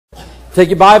Take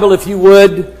your Bible, if you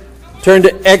would. Turn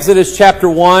to Exodus chapter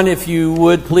 1, if you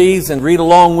would, please, and read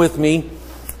along with me.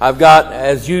 I've got,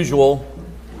 as usual,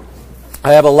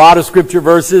 I have a lot of scripture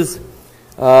verses.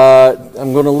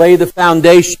 I'm going to lay the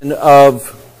foundation of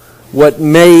what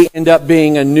may end up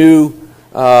being a new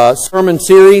sermon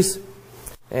series.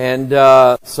 And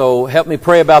so help me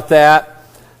pray about that.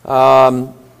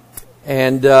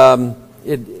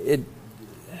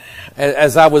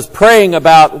 As I was praying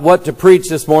about what to preach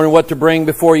this morning, what to bring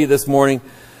before you this morning,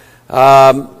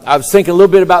 I was thinking a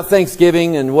little bit about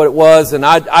Thanksgiving and what it was. And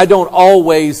I don't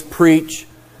always preach,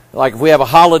 like if we have a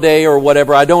holiday or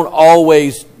whatever, I don't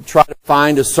always try to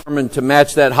find a sermon to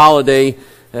match that holiday.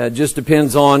 It just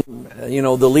depends on,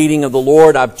 the leading of the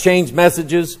Lord. I've changed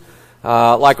messages.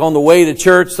 Like on the way to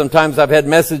church, sometimes I've had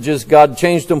messages, God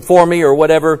changed them for me or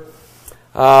whatever.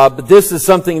 But this is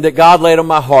something that God laid on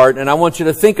my heart, and I want you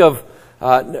to think of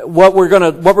what we're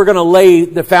gonna lay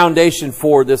the foundation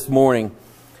for this morning.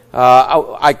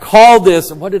 I called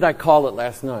this. What did I call it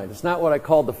last night? It's not what I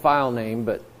called the file name,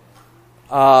 but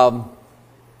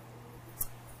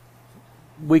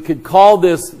we could call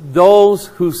this "Those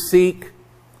Who Seek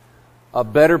a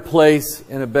Better Place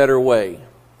in a Better Way."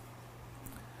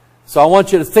 So I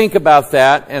want you to think about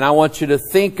that, and I want you to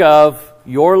think of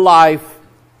your life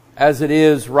as it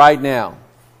is right now.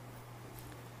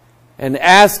 And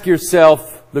ask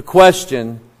yourself the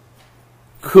question,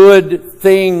 could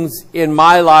things in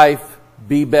my life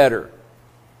be better?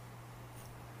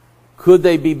 Could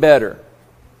they be better?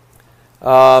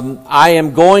 I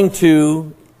am going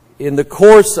to, in the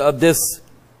course of this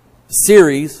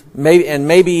series,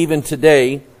 maybe even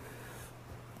today,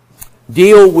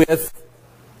 deal with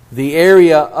the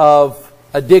area of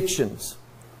addictions.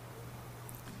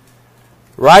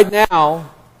 Right now,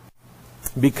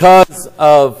 because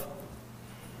of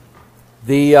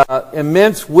the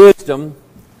immense wisdom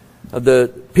of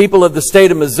the people of the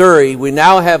state of Missouri, we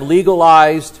now have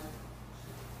legalized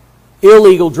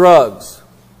illegal drugs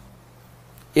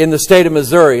in the state of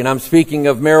Missouri, and I'm speaking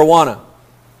of marijuana.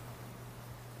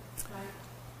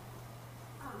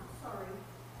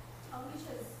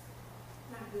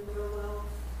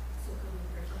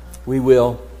 We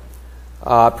will.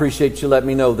 I appreciate you letting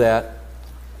me know that.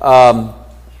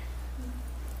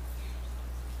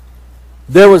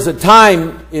 There was a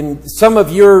time in some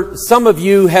of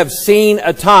you have seen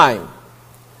a time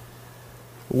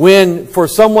when for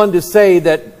someone to say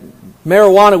that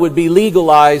marijuana would be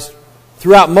legalized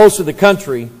throughout most of the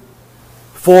country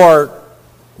for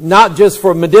not just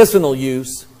for medicinal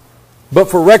use, but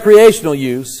for recreational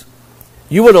use,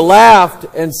 you would have laughed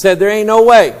and said, there ain't no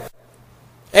way.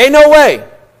 Ain't no way.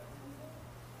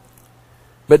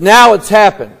 But now it's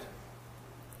happened.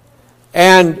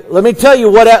 And let me tell you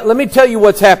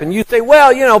what's happened. You say,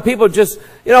 well, people just,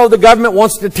 the government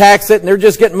wants to tax it and they're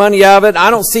just getting money out of it. I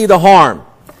don't see the harm.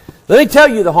 Let me tell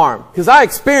you the harm, because I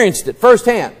experienced it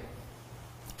firsthand.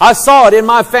 I saw it in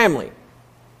my family.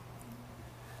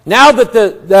 Now that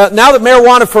now that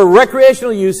marijuana for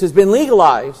recreational use has been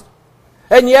legalized,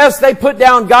 and yes, they put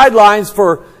down guidelines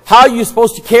for how you're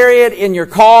supposed to carry it in your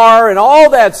car and all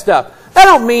that stuff. That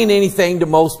don't mean anything to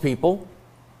most people.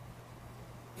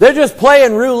 They're just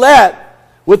playing roulette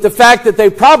with the fact that they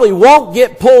probably won't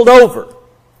get pulled over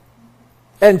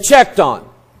and checked on.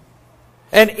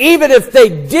 And even if they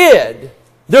did,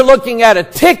 they're looking at a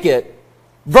ticket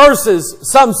versus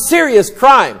some serious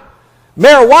crime.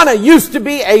 Marijuana used to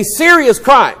be a serious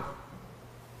crime.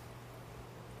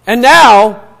 And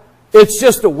now it's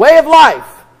just a way of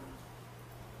life.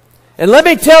 And let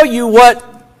me tell you what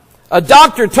a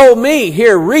doctor told me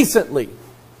here recently.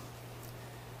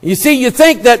 You see, you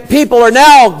think that people are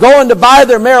now going to buy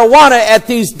their marijuana at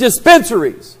these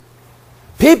dispensaries.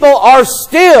 People are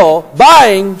still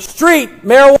buying street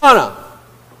marijuana.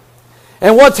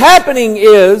 And what's happening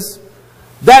is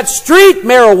that street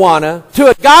marijuana,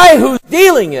 to a guy who's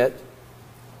dealing it,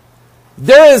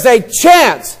 there is a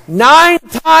chance 9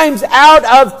 times out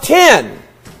of 10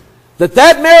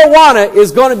 that marijuana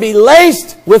is going to be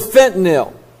laced with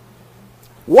fentanyl.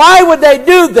 Why would they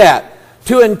do that?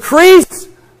 To increase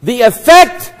the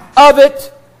effect of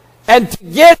it and to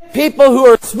get people who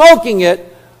are smoking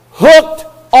it hooked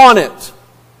on it.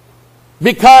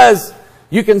 Because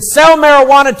you can sell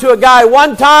marijuana to a guy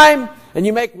one time and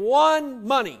you make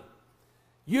money.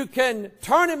 You can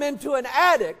turn him into an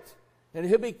addict and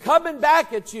he'll be coming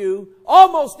back at you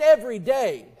almost every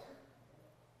day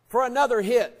for another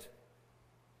hit.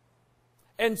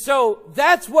 And so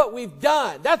that's what we've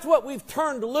done. That's what we've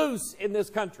turned loose in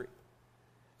this country.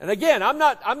 And again, I'm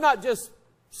not just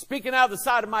speaking out of the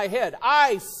side of my head.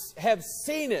 I have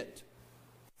seen it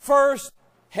first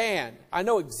hand. I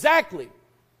know exactly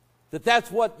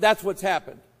that's what's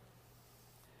happened.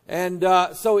 And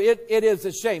so it is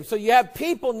a shame. So you have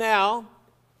people now,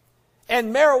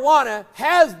 and marijuana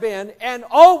has been and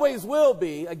always will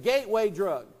be a gateway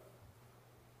drug.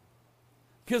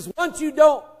 Because once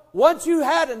you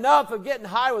had enough of getting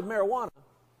high with marijuana,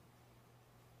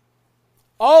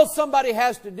 all somebody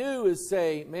has to do is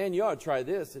say, man, you ought to try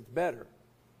this, it's better.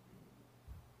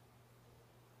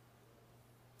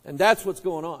 And that's what's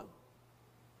going on.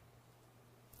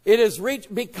 It is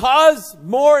reached because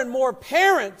more and more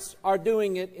parents are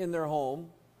doing it in their home.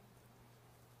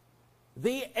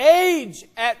 The age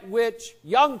at which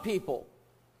young people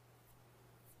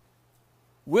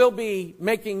will be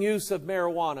making use of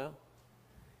marijuana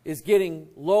is getting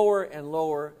lower and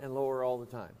lower and lower all the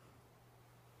time.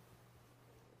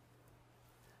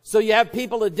 So you have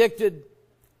people addicted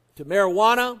to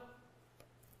marijuana,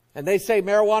 and they say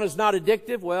marijuana is not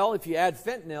addictive. Well, if you add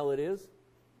fentanyl, it is.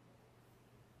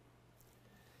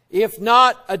 If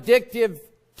not addictive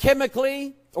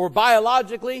chemically or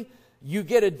biologically, you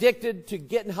get addicted to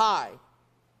getting high.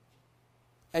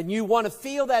 And you want to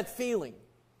feel that feeling.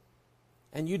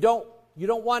 And you don't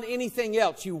want anything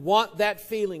else. You want that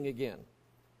feeling again.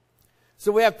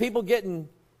 So we have people getting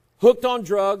hooked on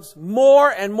drugs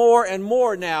more and more and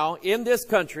more now in this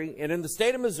country and in the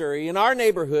state of Missouri, in our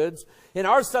neighborhoods, in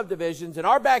our subdivisions, in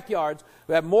our backyards.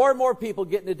 We have more and more people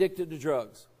getting addicted to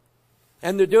drugs.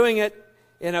 And they're doing it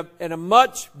in a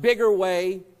much bigger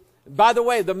way. By the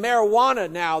way, the marijuana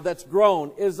now that's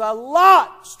grown is a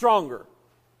lot stronger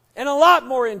and a lot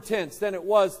more intense than it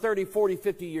was 30, 40,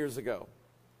 50 years ago.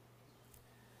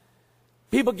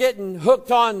 People getting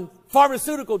hooked on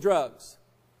pharmaceutical drugs.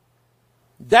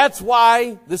 That's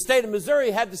why the state of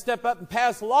Missouri had to step up and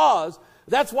pass laws.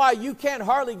 That's why you can't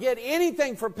hardly get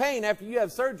anything for pain after you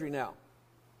have surgery now.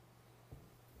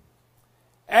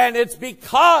 And it's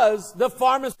because the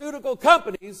pharmaceutical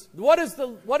companies, what is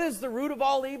the root of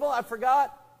all evil? I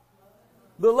forgot.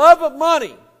 The love of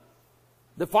money.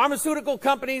 The pharmaceutical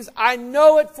companies, I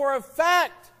know it for a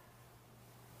fact,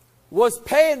 was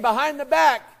paying behind the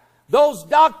back those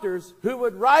doctors who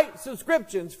would write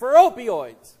subscriptions for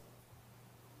opioids.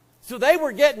 So they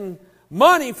were getting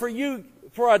money for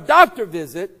a doctor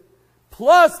visit,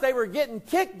 plus they were getting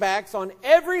kickbacks on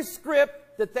every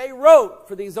script that they wrote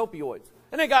for these opioids.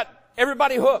 And they got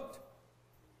everybody hooked.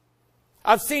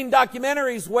 I've seen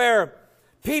documentaries where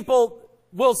people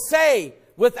will say,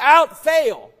 without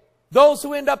fail, those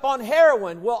who end up on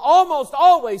heroin will almost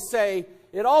always say,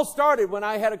 it all started when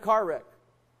I had a car wreck.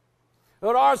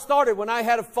 It all started when I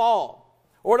had a fall.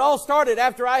 Or it all started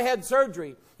after I had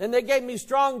surgery. And they gave me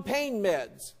strong pain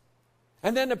meds.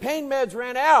 And then the pain meds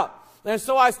ran out. And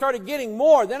so I started getting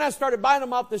more. Then I started buying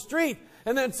them off the street.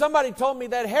 And then somebody told me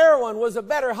that heroin was a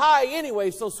better high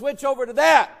anyway, so switch over to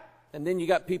that. And then you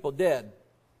got people dead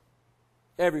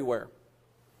everywhere.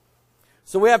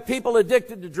 So we have people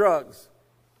addicted to drugs.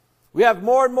 We have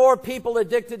more and more people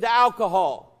addicted to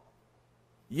alcohol.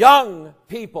 Young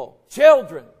people,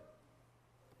 children,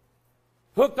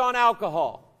 hooked on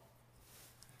alcohol,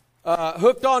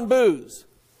 hooked on booze.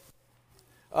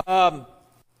 I'm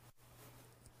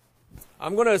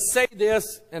going to say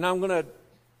this, and I'm going to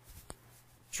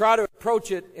try to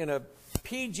approach it in a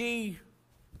PG-rated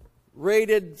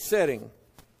setting.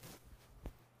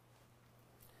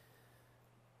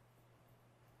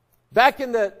 Back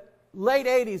in the late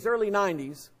 80s, early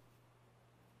 90s,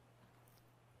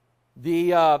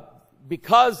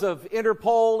 because of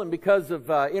Interpol and because of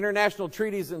international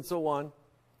treaties and so on,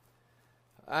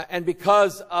 and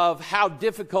because of how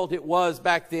difficult it was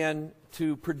back then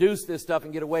to produce this stuff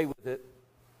and get away with it,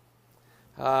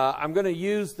 I'm going to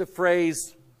use the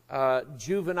phrase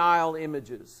juvenile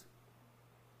images.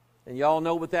 And y'all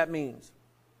know what that means.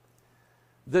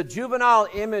 The juvenile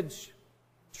image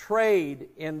trade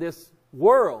in this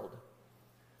world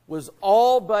was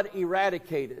all but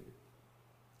eradicated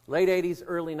late 80s,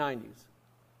 early 90s,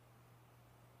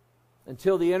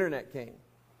 until the internet came.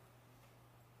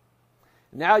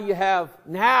 Now you have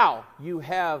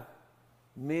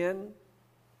men,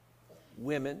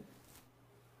 women,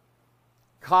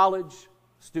 college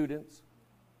students,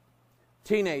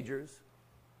 teenagers,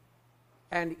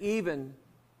 and even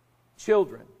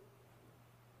children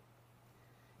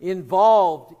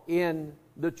involved in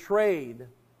the trade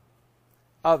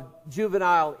of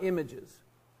juvenile images.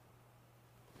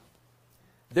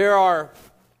 There are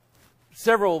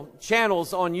several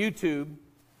channels on YouTube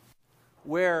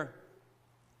where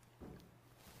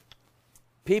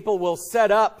people will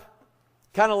set up,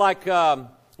 kind of like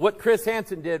what Chris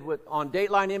Hansen did on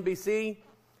Dateline NBC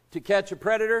to catch a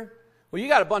predator, Well, you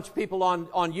got a bunch of people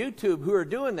on YouTube who are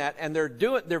doing that, and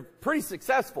they're pretty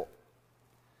successful.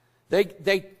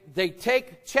 They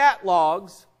take chat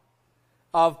logs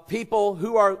of people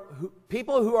who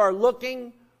are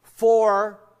looking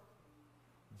for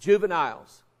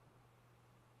juveniles,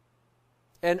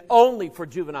 and only for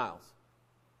juveniles.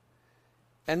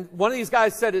 And one of these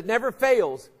guys said it never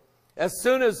fails. As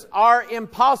soon as our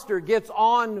imposter gets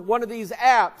on one of these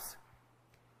apps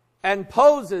and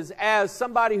poses as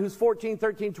somebody who's 14,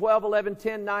 13, 12, 11,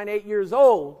 10, 9, 8 years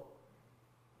old,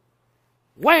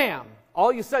 wham!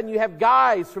 All of a sudden you have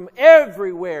guys from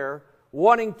everywhere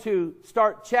wanting to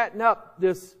start chatting up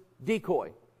this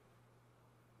decoy.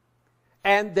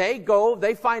 And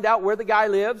they find out where the guy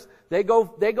lives. They go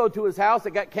to his house. They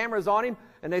got cameras on him.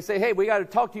 And they say, hey, we got to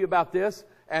talk to you about this.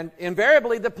 And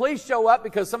invariably the police show up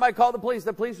because somebody called the police.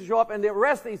 The police will show up and they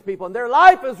arrest these people. And their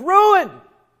life is ruined.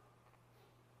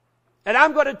 And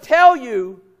I'm going to tell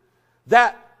you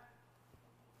that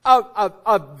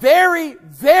a very,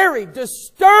 very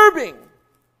disturbing,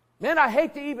 man, I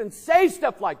hate to even say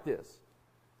stuff like this,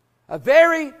 a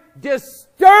very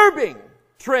disturbing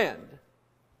trend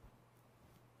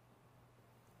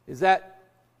is that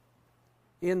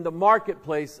in the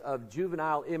marketplace of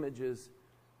juvenile images,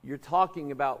 you're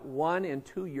talking about 1- and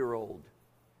 2-year-old.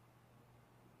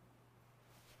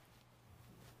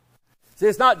 See,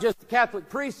 it's not just the Catholic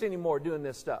priests anymore doing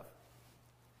this stuff.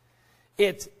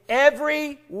 It's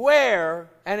everywhere,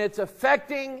 and it's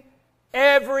affecting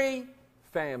every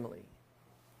family.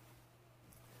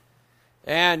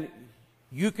 And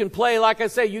you can play, like I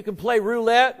say, you can play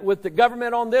roulette with the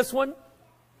government on this one.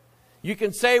 You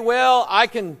can say, well, I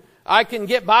can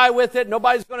get by with it.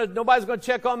 Nobody's going to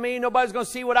check on me. Nobody's going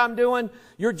to see what I'm doing.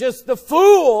 You're just the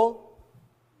fool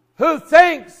who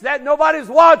thinks that nobody's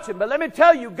watching. But let me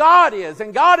tell you, God is.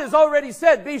 And God has already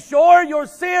said, be sure your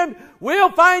sin will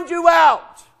find you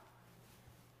out.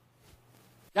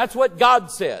 That's what God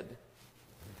said.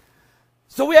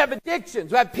 So we have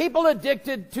addictions. We have people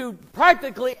addicted to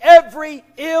practically every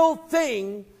ill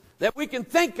thing that we can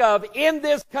think of in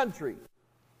this country.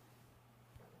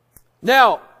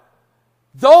 Now,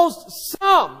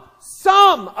 some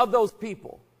of those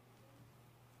people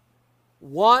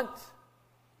want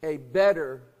a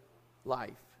better life.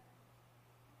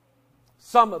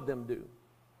 Some of them do.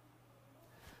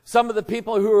 Some of the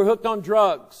people who are hooked on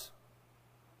drugs,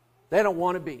 they don't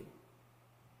want to be.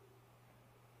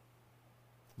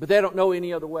 But they don't know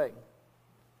any other way.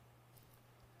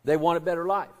 They want a better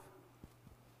life.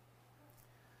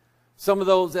 Some of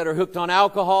those that are hooked on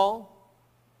alcohol,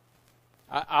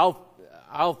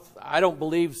 I don't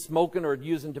believe smoking or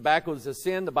using tobacco is a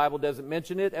sin. The Bible doesn't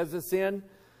mention it as a sin,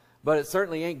 but it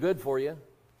certainly ain't good for you.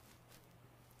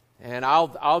 And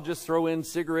I'll just throw in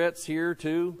cigarettes here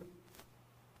too,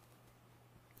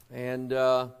 and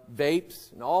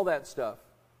vapes and all that stuff.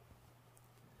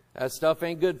 That stuff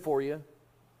ain't good for you.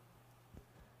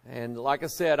 And like I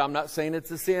said, I'm not saying it's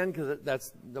a sin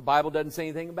because the Bible doesn't say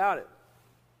anything about it.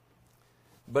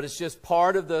 But it's just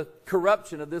part of the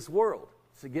corruption of this world.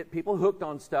 To get people hooked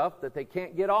on stuff that they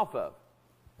can't get off of.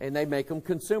 And they make them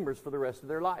consumers for the rest of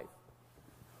their life.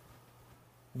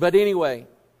 But anyway,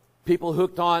 people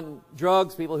hooked on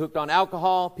drugs, people hooked on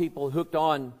alcohol, people hooked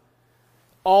on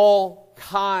all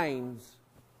kinds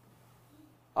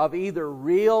of either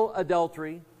real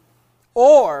adultery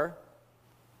or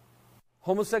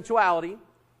homosexuality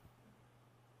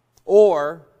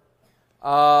or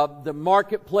the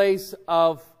marketplace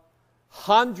of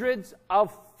hundreds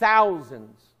of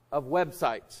thousands of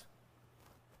websites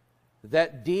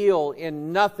that deal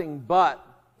in nothing but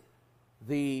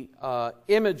the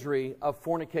imagery of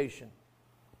fornication.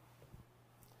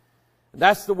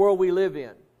 That's the world we live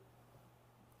in.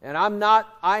 And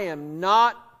I am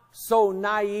not so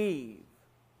naive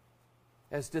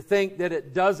as to think that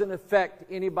it doesn't affect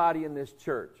anybody in this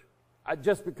church.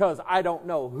 Just because I don't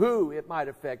know who it might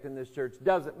affect in this church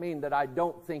doesn't mean that I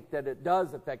don't think that it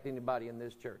does affect anybody in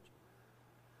this church.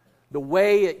 The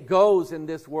way it goes in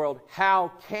this world,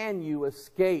 how can you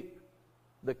escape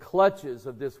the clutches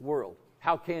of this world?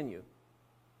 How can you?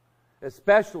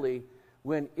 Especially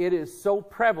when it is so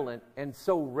prevalent and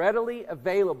so readily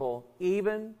available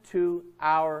even to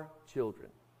our children.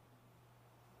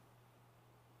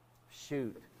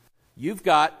 Shoot. You've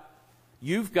got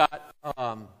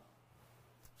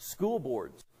school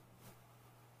boards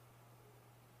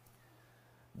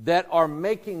that are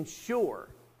making sure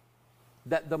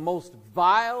that the most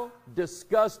vile,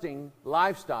 disgusting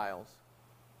lifestyles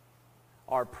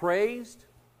are praised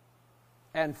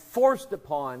and forced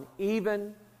upon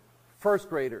even first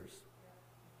graders.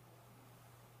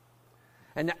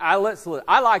 And I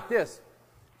like this.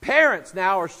 Parents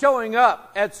now are showing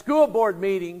up at school board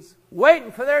meetings,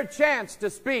 waiting for their chance to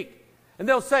speak. And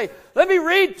they'll say, let me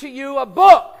read to you a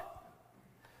book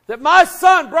that my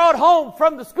son brought home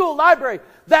from the school library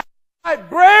that the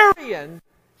librarian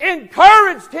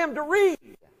encouraged him to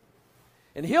read.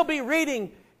 And he'll be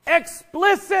reading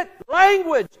explicit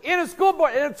language in a school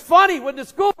board. And it's funny when the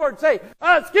school board say,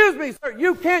 excuse me, sir,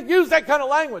 you can't use that kind of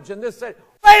language. And this say,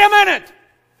 wait a minute.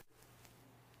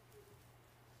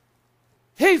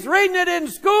 He's reading it in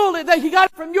school and he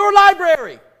got it from your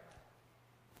library.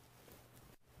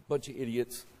 Bunch of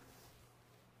idiots.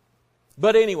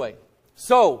 But anyway,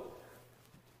 so,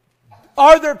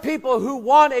 are there people who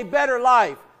want a better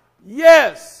life?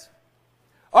 Yes.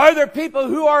 Are there people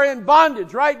who are in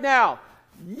bondage right now?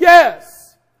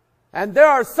 Yes. And there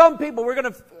are some people we're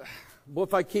going to... Well,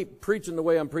 if I keep preaching the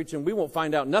way I'm preaching, we won't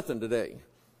find out nothing today.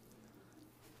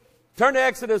 Turn to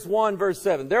Exodus 1, verse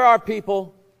 7. There are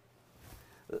people...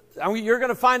 you're going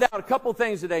to find out a couple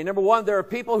things today. Number one, there are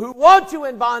people who want you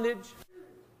in bondage.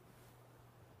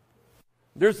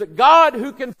 There's a God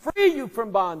who can free you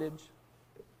from bondage.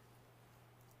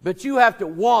 But you have to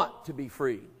want to be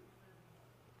free.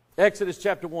 Exodus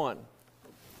chapter 1,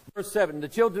 verse 7. The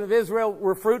children of Israel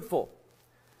were fruitful.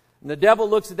 And the devil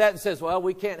looks at that and says, well,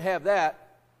 we can't have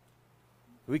that.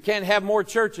 We can't have more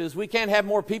churches. We can't have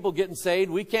more people getting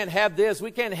saved. We can't have this.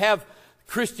 We can't have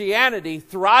Christianity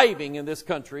thriving in this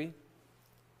country.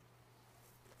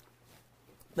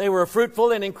 They were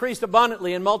fruitful and increased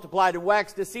abundantly and multiplied and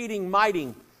waxed exceeding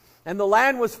mighty. And the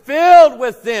land was filled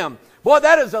with them. Boy,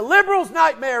 that is a liberal's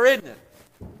nightmare, isn't it?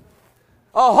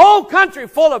 A whole country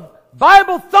full of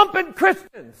Bible-thumping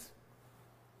Christians.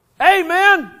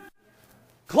 Amen.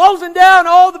 Closing down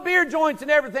all the beer joints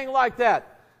and everything like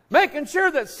that. Making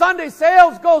sure that Sunday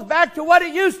sales goes back to what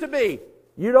it used to be.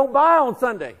 You don't buy on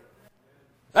Sunday.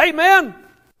 Amen.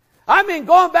 I mean,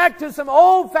 going back to some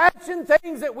old-fashioned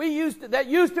things that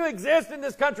used to exist in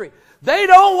this country. They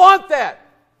don't want that.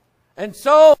 And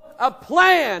so a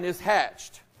plan is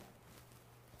hatched.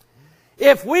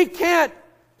 If we can't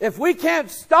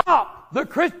stop the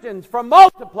Christians from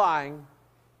multiplying,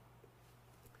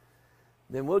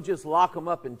 then we'll just lock them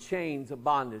up in chains of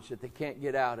bondage that they can't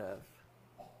get out of.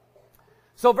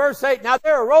 So verse 8, now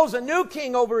there arose a new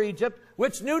king over Egypt,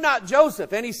 which knew not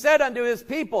Joseph. And he said unto his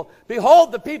people,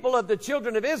 behold, the people of the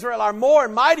children of Israel are more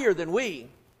and mightier than we.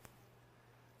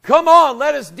 Come on,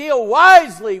 let us deal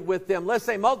wisely with them, lest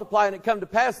they multiply, and it come to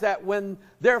pass that when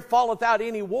there falleth out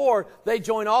any war, they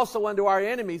join also unto our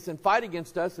enemies and fight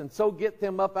against us, and so get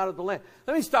them up out of the land.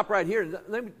 Let me stop right here.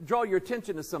 Let me draw your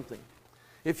attention to something.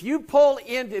 If you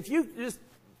just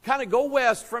kind of go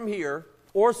west from here,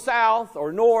 or south,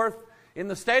 or north, in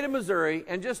the state of Missouri,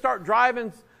 and just start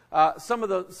driving some of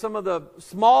the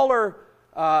smaller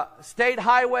state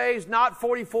highways, not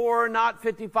 44, not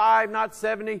 55, not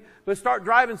 70, but start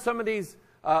driving some of these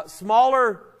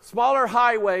smaller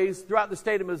highways throughout the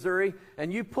state of Missouri,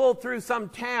 and you pull through some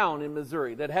town in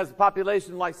Missouri that has a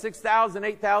population like 6,000,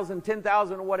 8,000,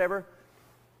 10,000, or whatever.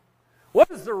 What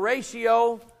is the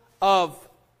ratio of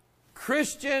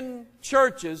Christian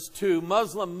churches to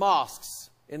Muslim mosques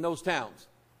in those towns?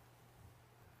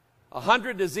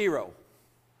 100 to 0.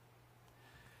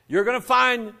 You're going to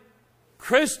find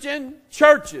Christian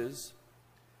churches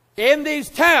in these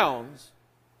towns.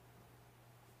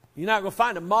 You're not going to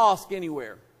find a mosque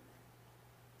anywhere.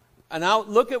 And now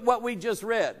look at what we just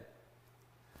read.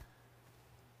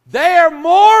 They are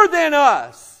more than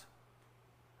us.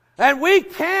 And we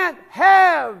can't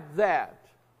have that.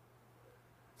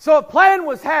 So a plan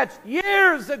was hatched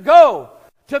years ago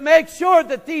to make sure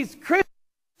that these Christian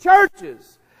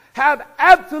churches have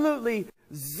absolutely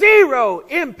zero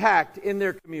impact in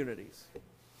their communities.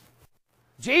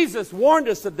 Jesus warned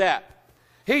us of that.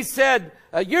 He said,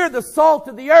 you're the salt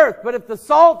of the earth, but if the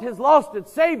salt has lost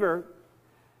its savor,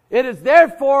 it is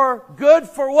therefore good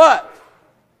for what?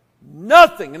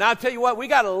 Nothing. And I'll tell you what, we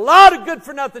got a lot of good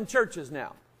for nothing churches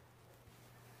now.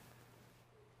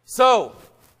 So,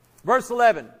 verse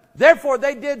 11, therefore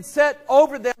they did set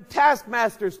over them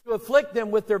taskmasters to afflict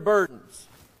them with their burdens.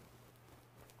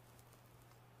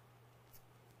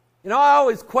 You know, I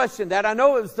always question that. I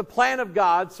know it was the plan of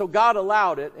God, so God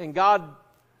allowed it, and God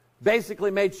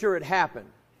basically made sure it happened.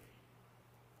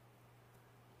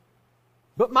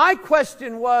 But my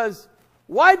question was,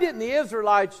 why didn't the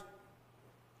Israelites,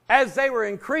 as they were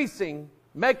increasing,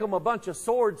 make them a bunch of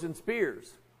swords and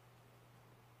spears?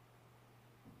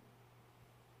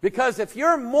 Because if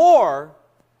you're more,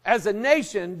 as a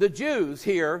nation, the Jews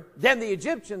here, than the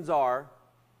Egyptians are,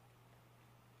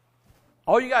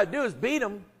 all you got to do is beat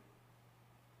them.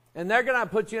 And they're going to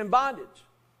put you in bondage.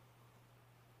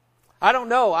 I don't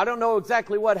know. I don't know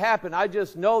exactly what happened. I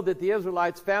just know that the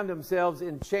Israelites found themselves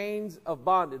in chains of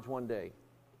bondage one day.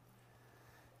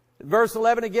 Verse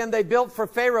 11 again, they built for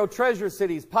Pharaoh treasure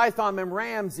cities, Pithom and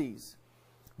Ramses.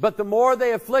 But the more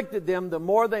they afflicted them, the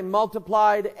more they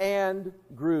multiplied and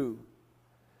grew.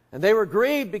 And they were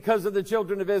grieved because of the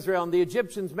children of Israel. And the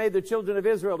Egyptians made the children of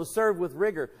Israel to serve with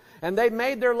rigor. And they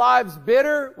made their lives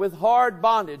bitter with hard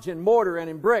bondage in mortar and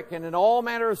in brick and in all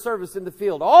manner of service in the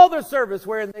field. All their service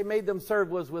wherein they made them serve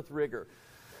was with rigor.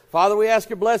 Father, we ask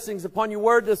your blessings upon your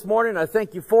word this morning. I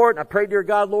thank you for it. And I pray, dear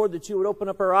God, Lord, that you would open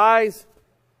up our eyes.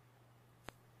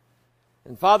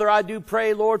 And Father, I do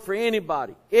pray, Lord, for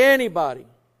anybody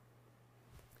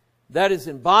that is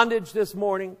in bondage this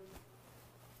morning,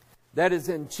 that is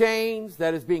in chains,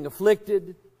 that is being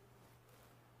afflicted.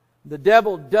 The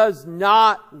devil does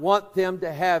not want them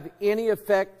to have any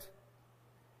effect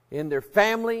in their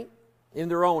family, in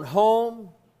their own home,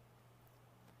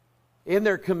 in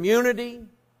their community,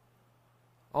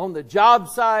 on the job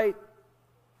site,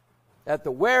 at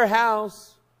the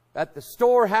warehouse, at the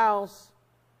storehouse,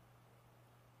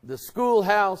 the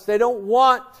schoolhouse. They don't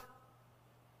want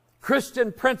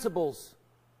Christian principles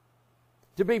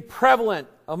to be prevalent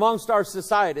amongst our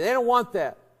society. They don't want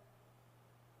that.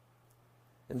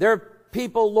 And there are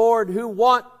people, Lord, who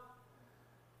want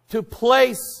to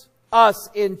place us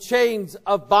in chains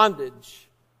of bondage.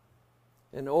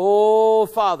 And oh,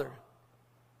 Father,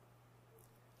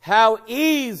 how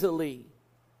easily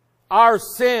our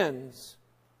sins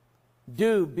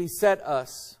do beset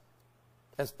us,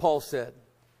 as Paul said.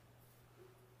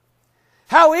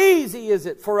 How easy is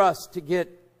it for us to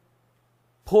get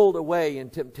pulled away in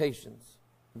temptations,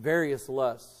 various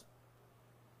lusts,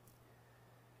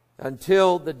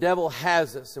 until the devil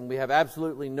has us and we have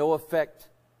absolutely no effect.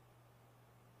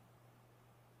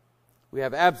 We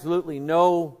have absolutely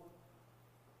no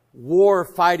war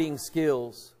fighting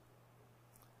skills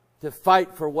to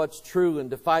fight for what's true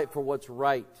and to fight for what's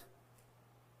right.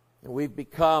 And we've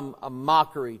become a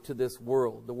mockery to this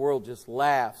world. The world just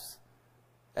laughs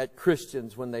at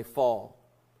Christians when they fall.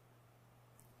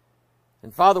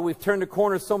 And Father, we've turned a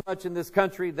corner so much in this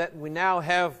country that we now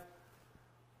have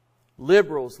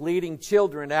liberals leading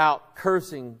children out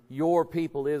cursing your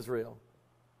people Israel.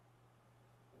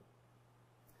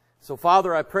 So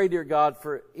Father, I pray, dear God,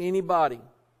 for anybody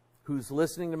who's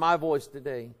listening to my voice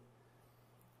today,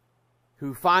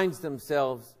 who finds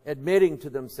themselves admitting to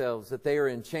themselves that they are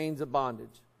in chains of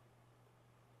bondage,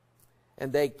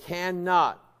 and they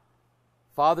cannot,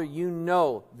 Father, you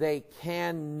know they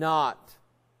cannot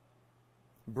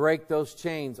break those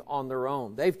chains on their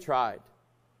own. They've tried.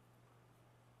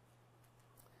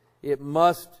 It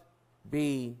must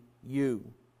be you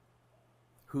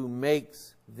who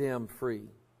makes them free.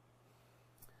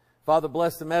 Father,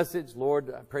 bless the message.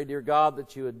 Lord, I pray, dear God,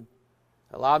 that you would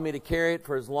allow me to carry it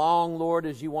for as long, Lord,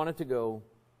 as you want it to go,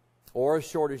 or as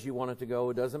short as you want it to go.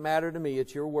 It doesn't matter to me.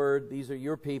 It's your word. These are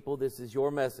your people. This is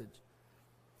your message.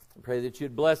 I pray that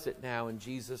you'd bless it now in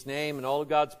Jesus' name. And all of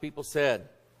God's people said.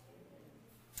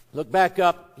 Look back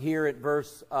up here at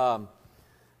verse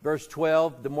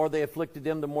 12. The more they afflicted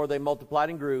them, the more they multiplied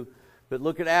and grew. But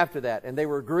look at after that. And they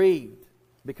were grieved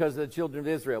because of the children of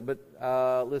Israel. But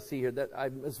let's see here.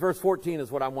 It's verse 14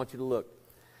 is what I want you to look.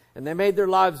 And they made their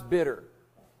lives bitter.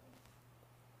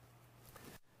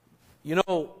 You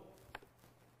know,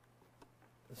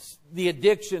 the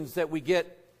addictions that we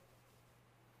get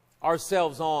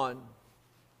ourselves on,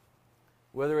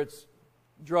 whether it's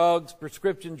drugs,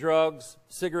 prescription drugs,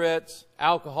 cigarettes,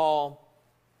 alcohol,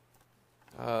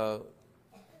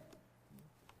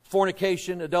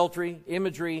 fornication, adultery,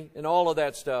 imagery, and all of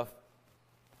that stuff.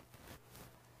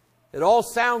 It all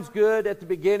sounds good at the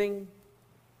beginning.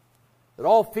 It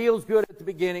all feels good at the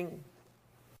beginning.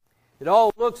 It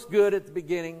all looks good at the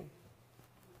beginning.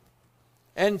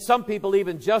 And some people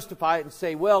even justify it and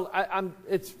say, well,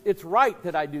 it's right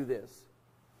that I do this.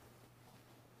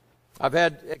 I've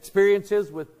had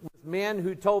experiences with men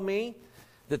who told me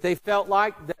that they felt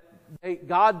like that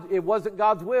it wasn't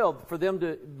God's will for them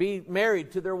to be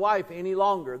married to their wife any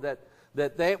longer,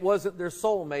 that they wasn't their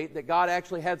soulmate, that God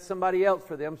actually had somebody else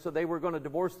for them, so they were going to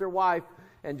divorce their wife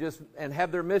and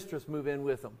have their mistress move in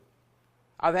with them.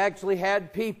 I've actually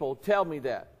had people tell me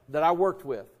that I worked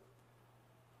with.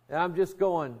 And I'm just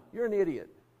going, you're an idiot.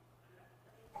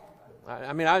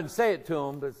 I mean, I didn't say it to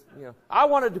them, but I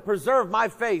wanted to preserve my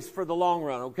face for the long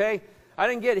run, okay? I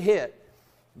didn't get hit.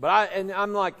 But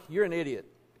I'm like, you're an idiot.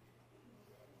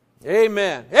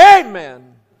 Amen.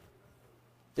 Amen.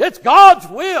 It's God's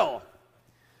will.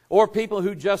 Or people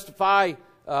who justify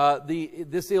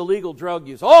this illegal drug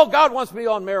use. Oh, God wants me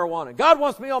on marijuana. God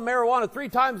wants me on marijuana 3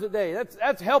 times a day.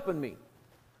 That's helping me.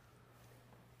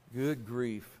 Good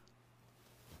grief.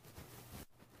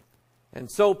 And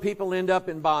so people end up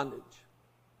in bondage.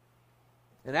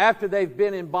 And after they've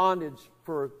been in bondage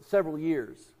for several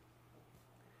years,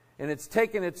 and it's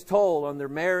taken its toll on their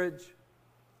marriage,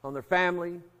 on their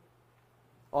family,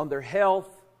 on their health,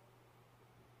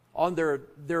 on their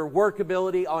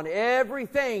workability, on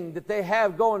everything that they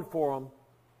have going for them,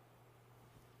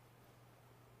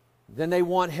 then they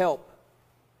want help.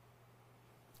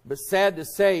 But sad to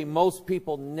say, most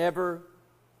people never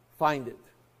find it.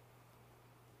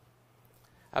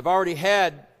 I've already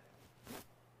had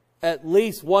at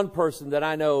least one person that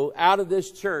I know out of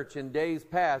this church in days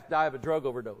past die of a drug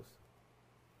overdose.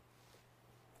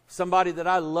 Somebody that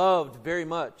I loved very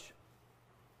much.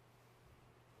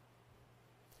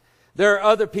 There are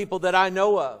other people that I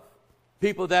know of,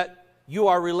 people that you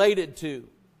are related to,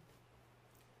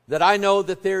 that I know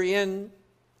that they're in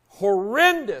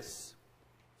horrendous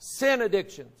sin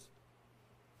addictions.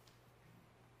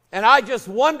 And I just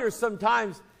wonder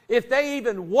sometimes if they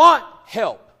even want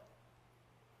help.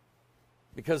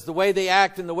 Because the way they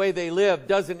act and the way they live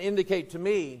doesn't indicate to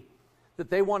me that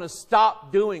they want to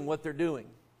stop doing what they're doing.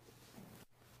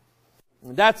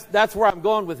 And that's where I'm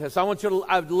going with this.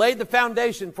 I've laid the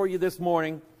foundation for you this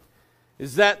morning,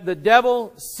 is that the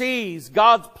devil sees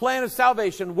God's plan of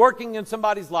salvation working in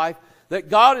somebody's life, that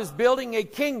God is building a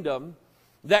kingdom,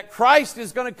 that Christ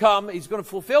is going to come. He's going to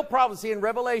fulfill prophecy in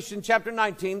Revelation chapter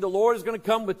 19. The Lord is going to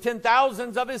come with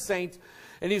 10,000s of His saints,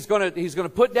 and He's going to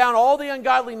put down all the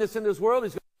ungodliness in this world.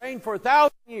 He's going to reign for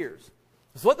 1,000 years.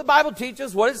 That's what the Bible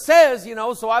teaches, what it says,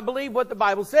 so I believe what the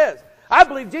Bible says. I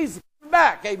believe Jesus is coming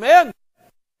back. Amen.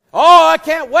 Oh, I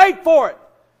can't wait for it.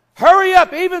 Hurry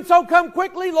up. Even so, come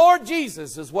quickly, Lord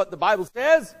Jesus, is what the Bible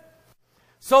says.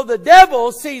 So the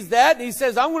devil sees that, and he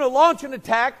says, I'm going to launch an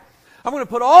attack. I'm going to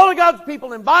put all of God's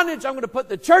people in bondage. I'm going to put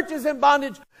the churches in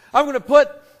bondage. I'm going to put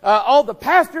all the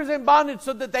pastors in bondage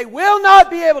so that they will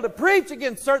not be able to preach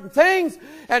against certain things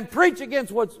and preach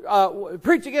against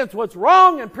what's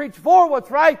wrong and preach for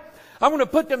what's right. I'm going to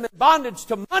put them in bondage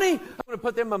to money. I'm going to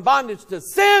put them in bondage to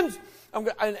sins.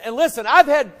 And listen, I've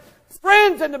had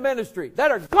friends in the ministry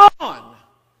that are gone.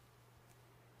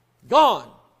 Gone.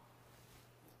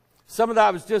 Some of that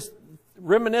I was just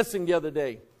reminiscing the other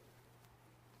day.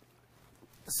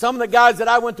 Some of the guys that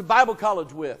I went to Bible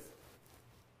college with,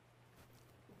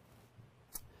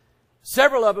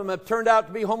 several of them have turned out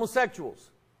to be homosexuals.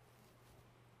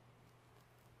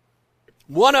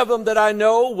 One of them that I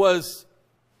know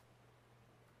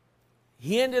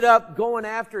he ended up going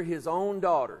after his own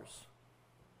daughters.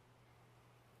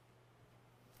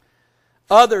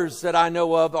 Others that I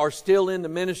know of are still in the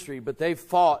ministry, but they've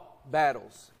fought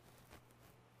battles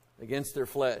against their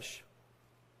flesh.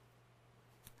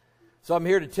 So I'm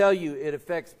here to tell you it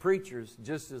affects preachers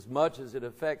just as much as it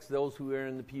affects those who are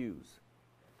in the pews.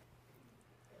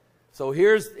 So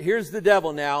here's the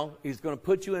devil now. He's going to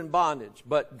put you in bondage.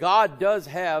 But God does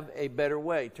have a better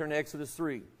way. Turn to Exodus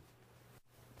 3.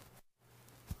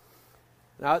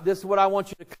 Now this is what I want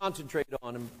you to concentrate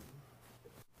on.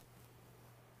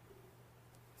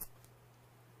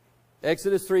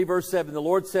 Exodus 3 verse 7. The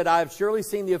Lord said, I have surely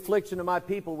seen the affliction of my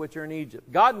people which are in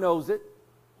Egypt. God knows it.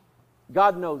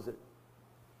 God knows it.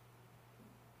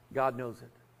 God knows it.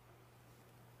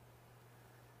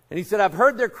 And He said, I've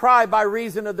heard their cry by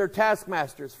reason of their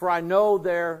taskmasters, for I know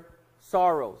their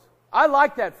sorrows. I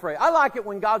like that phrase. I like it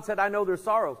when God said, I know their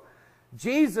sorrows.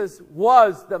 Jesus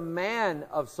was the man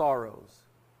of sorrows.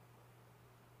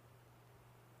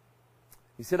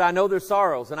 He said, I know their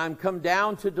sorrows, and I'm come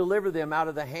down to deliver them out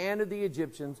of the hand of the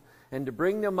Egyptians, and to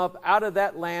bring them up out of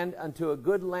that land unto a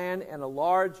good land and a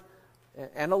large,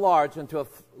 unto a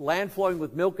land flowing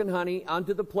with milk and honey,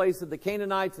 unto the place of the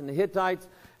Canaanites and the Hittites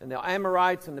and the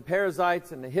Amorites and the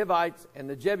Perizzites and the Hivites and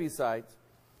the Jebusites.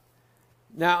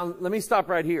 Now, let me stop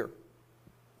right here.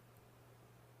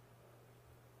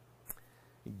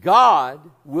 God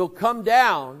will come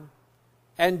down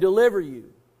and deliver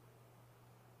you.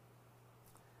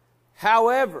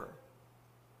 However,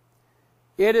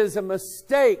 it is a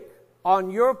mistake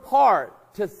on your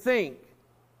part to think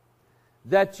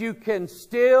that you can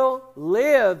still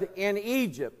live in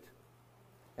Egypt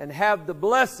and have the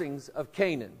blessings of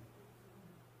Canaan.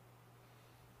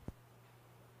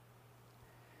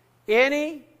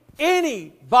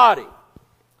 Anybody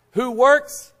who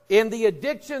works in the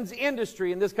addictions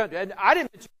industry in this country, and I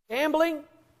didn't mention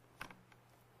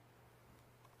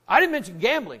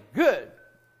gambling. Good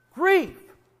grief.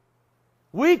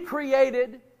 We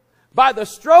created by the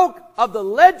stroke of the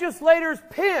legislator's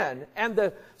pen and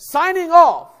the signing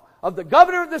off of the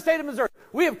governor of the state of Missouri,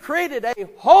 we have created a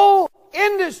whole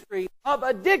industry of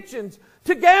addictions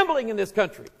to gambling in this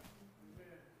country.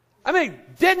 I mean,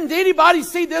 didn't anybody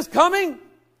see this coming?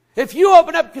 If you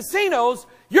open up casinos,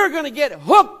 you're going to get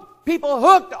people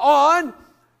hooked on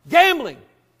gambling.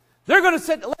 They're going to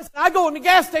sit, listen, I go into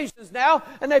gas stations now,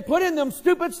 and they put in them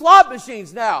stupid slot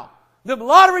machines now. The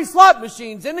lottery slot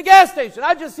machines in the gas station.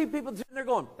 I just see people sitting there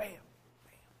going, bam,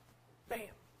 bam, bam,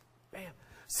 bam.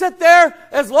 Sit there,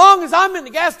 as long as I'm in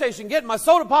the gas station getting my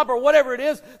soda pop or whatever it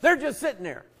is, they're just sitting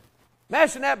there,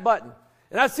 mashing that button.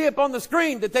 And I see up on the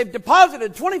screen that they've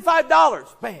deposited $25.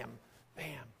 Bam, bam,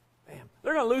 bam.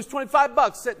 They're going to lose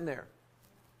 $25 sitting there.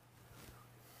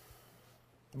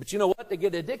 But you know what? They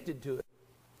get addicted to it.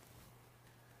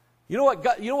 You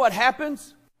know what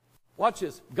happens? Watch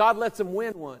this. God lets them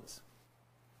win once.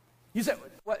 You said,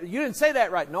 what, you didn't say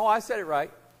that right. No, I said it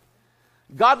right.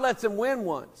 God lets them win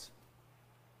once.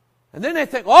 And then they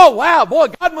think, oh, wow, boy,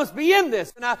 God must be in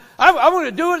this. And I want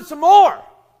to do it some more.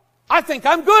 I think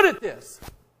I'm good at this.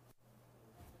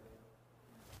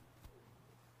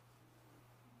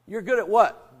 You're good at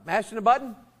what? Mashing a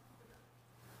button?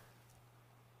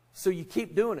 So you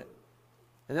keep doing it.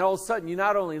 And then all of a sudden you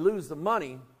not only lose the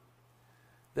money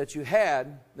that you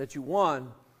had, that you won,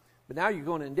 but now you're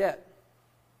going in debt.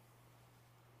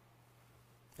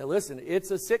 Now listen,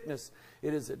 it's a sickness.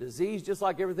 It is a disease just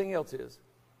like everything else is.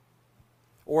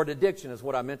 Or an addiction is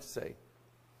what I meant to say.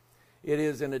 It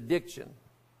is an addiction.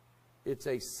 It's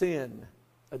a sin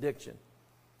addiction.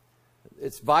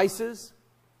 It's vices.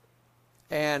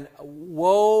 And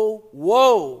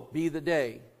woe be the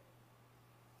day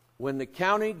when the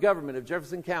county government of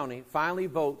Jefferson County finally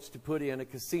votes to put in a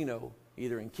casino,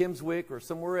 either in Kimmswick or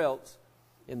somewhere else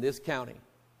in this county.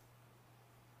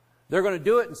 They're going to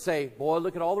do it and say, boy,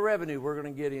 look at all the revenue we're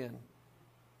going to get in.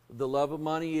 The love of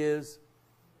money is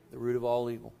the root of all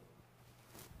evil.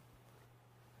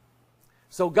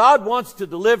 So God wants to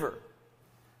deliver,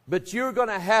 but you're going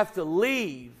to have to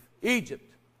leave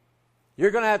Egypt.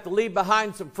 You're going to have to leave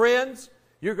behind some friends.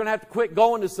 You're going to have to quit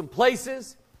going to some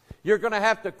places. You're going to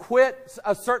have to quit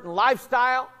a certain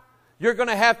lifestyle. You're going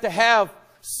to have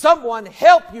someone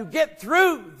help you get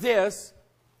through this.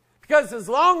 Because as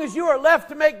long as you are left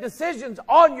to make decisions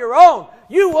on your own,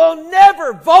 you will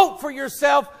never vote for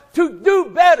yourself to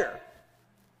do better.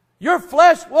 Your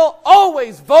flesh will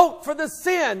always vote for the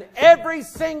sin every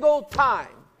single time.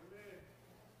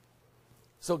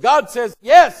 So God says,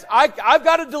 yes, I've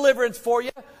got a deliverance for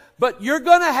you, but you're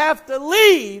going to have to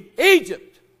leave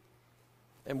Egypt.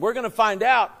 And we're going to find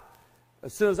out,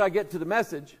 as soon as I get to the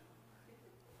message,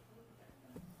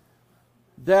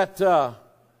 that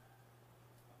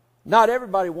not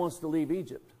everybody wants to leave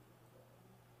Egypt.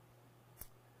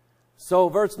 So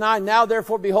verse 9, now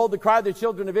therefore behold, the cry of the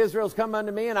children of Israel has come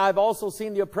unto me, and I have also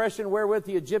seen the oppression wherewith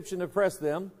the Egyptian oppressed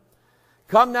them.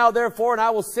 Come now therefore, and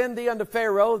I will send thee unto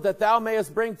Pharaoh, that thou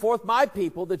mayest bring forth my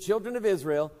people, the children of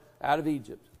Israel, out of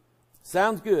Egypt.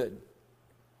 Sounds good.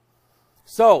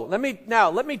 So let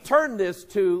me turn this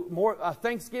to more a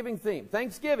Thanksgiving theme.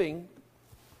 Thanksgiving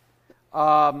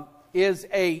is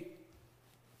a,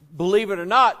 believe it or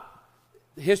not,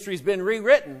 history's been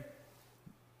rewritten,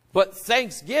 but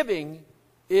Thanksgiving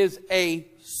is a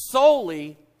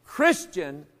solely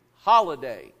Christian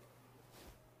holiday.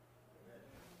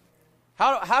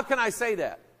 How can I say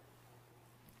that?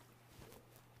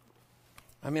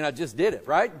 I mean, I just did it,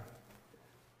 right?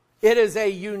 It is a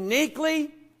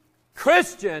uniquely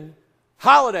Christian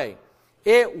holiday.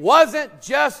 It wasn't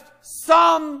just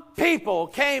some people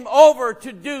came over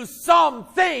to do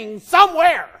something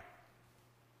somewhere,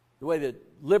 the way the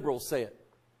liberals say it.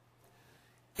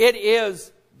 It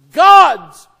is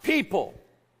God's people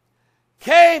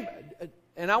came,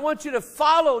 and I want you to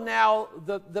follow now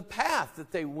the path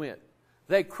that they went.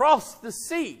 They crossed the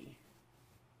sea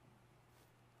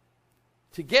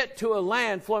to get to a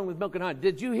land flowing with milk and honey.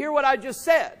 Did you hear what I just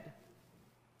said?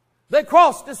 They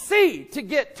crossed the sea to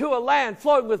get to a land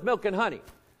flowing with milk and honey.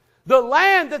 The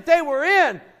land that they were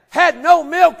in had no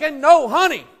milk and no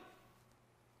honey.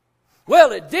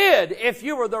 Well, it did if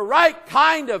you were the right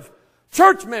kind of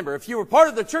church member, if you were part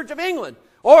of the Church of England,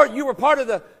 or you were part of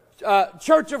the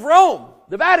Church of Rome,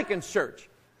 the Vatican's church.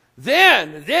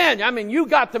 Then, I mean, you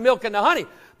got the milk and the honey.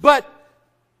 But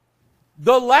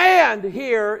the land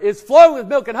here is flowing with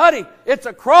milk and honey. It's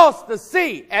across the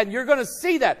sea, and you're going to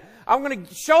see that. I'm going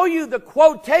to show you the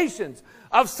quotations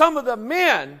of some of the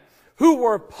men who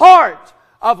were part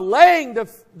of laying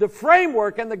the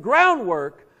framework and the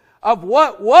groundwork of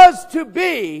what was to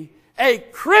be a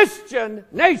Christian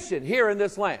nation here in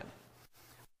this land.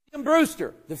 William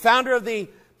Brewster, the founder of the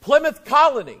Plymouth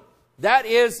Colony. That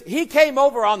is, he came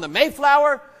over on the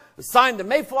Mayflower, signed the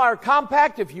Mayflower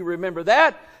Compact, if you remember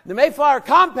that. The Mayflower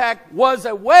Compact was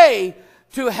a way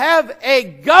to have a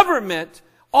government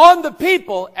on the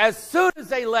people as soon as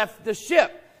they left the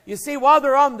ship. You see, while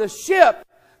they're on the ship,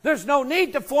 there's no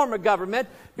need to form a government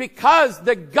because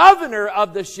the governor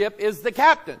of the ship is the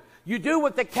captain. You do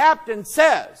what the captain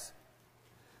says.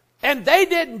 And they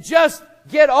didn't just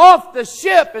get off the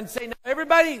ship and say, no,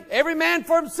 everybody, every man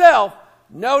for himself.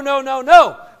 No, no, no,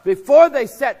 no. Before they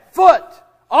set foot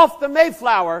off the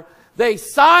Mayflower, they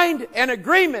signed an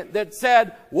agreement that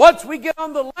said, once we get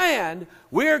on the land,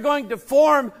 we are going to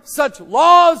form such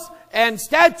laws and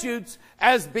statutes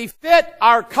as befit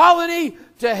our colony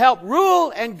to help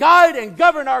rule and guide and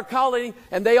govern our colony.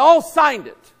 And they all signed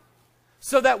it.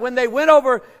 So that when they went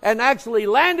over and actually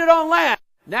landed on land,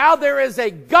 now there is a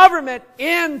government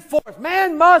in force.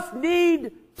 Man must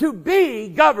need to be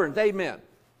governed. Amen.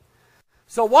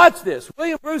 So watch this.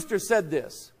 William Brewster said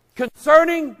this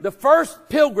concerning the first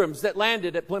pilgrims that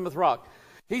landed at Plymouth Rock.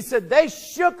 He said they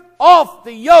shook off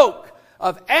the yoke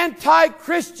of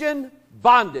anti-Christian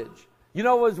bondage. You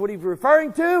know what he's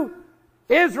referring to?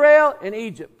 Israel and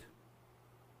Egypt.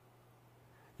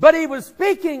 But he was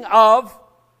speaking of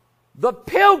the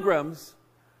pilgrims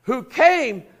who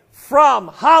came from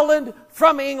Holland,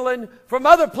 from England, from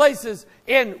other places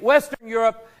in Western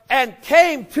Europe, and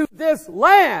came to this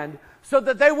land so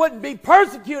that they wouldn't be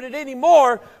persecuted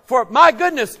anymore for, my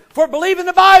goodness, for believing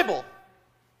the Bible.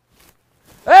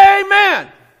 Amen.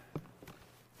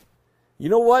 You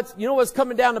know what's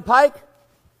coming down the pike?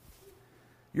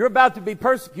 You're about to be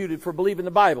persecuted for believing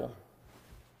the Bible.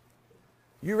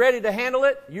 You ready to handle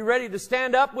it? You ready to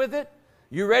stand up with it?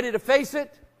 You ready to face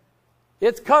it?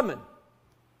 It's coming.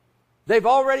 They've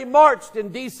already marched in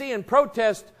D.C. in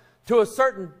protest to a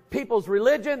certain people's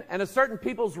religion and a certain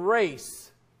people's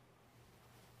race.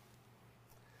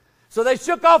 So they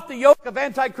shook off the yoke of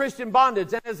anti-Christian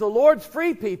bondage, and as the Lord's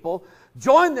free people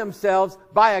joined themselves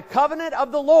by a covenant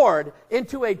of the Lord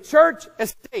into a church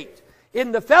estate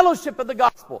in the fellowship of the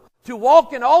gospel, to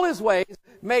walk in all his ways,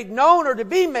 made known or to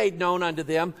be made known unto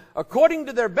them, according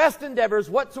to their best endeavors,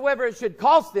 whatsoever it should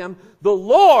cost them, the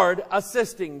Lord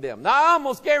assisting them. Now, I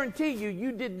almost guarantee you,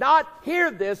 you did not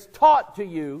hear this taught to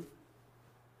you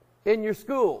in your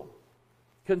school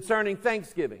concerning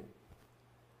Thanksgiving.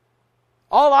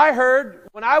 All I heard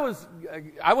when I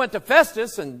went to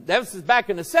Festus, and this is back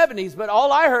in the 70s, but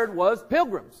all I heard was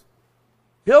pilgrims.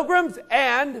 Pilgrims,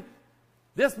 and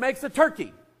this makes a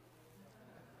turkey.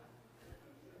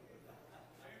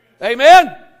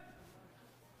 Amen?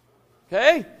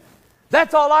 Okay?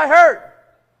 That's all I heard. It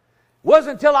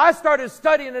wasn't until I started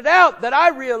studying it out that I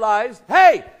realized,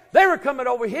 hey, they were coming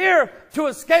over here to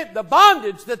escape the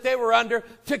bondage that they were under,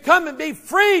 to come and be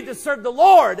free to serve the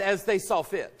Lord as they saw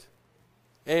fit.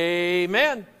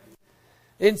 Amen.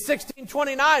 In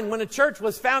 1629, when a church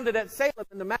was founded at Salem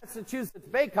in the Massachusetts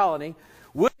Bay Colony,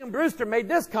 William Brewster made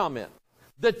this comment.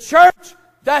 The church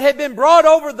that had been brought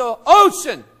over the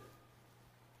ocean,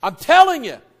 I'm telling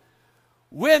you,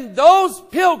 when those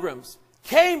pilgrims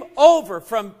came over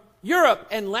from Europe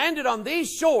and landed on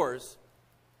these shores,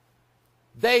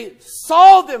 they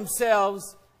saw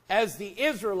themselves as the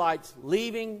Israelites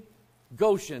leaving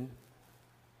Goshen,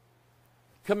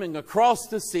 coming across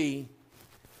the sea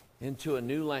into a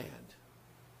new land.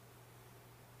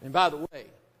 And by the way,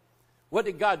 what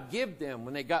did God give them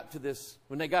when they got to this,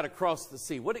 when they got across the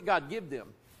sea? What did God give them?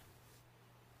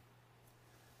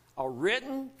 A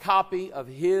written copy of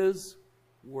His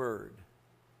Word.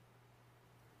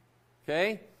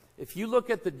 Okay? If you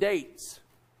look at the dates,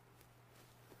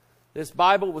 this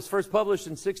Bible was first published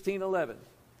in 1611.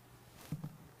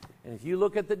 And if you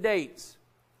look at the dates,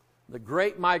 the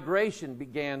Great Migration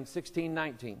began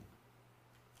 1619,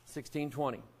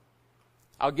 1620.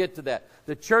 I'll get to that.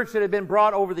 The church that had been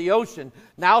brought over the ocean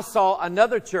now saw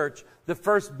another church, the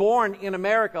firstborn in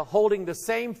America, holding the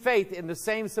same faith in the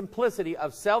same simplicity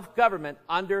of self-government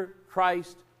under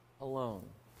Christ alone.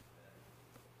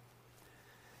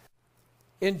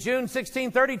 In June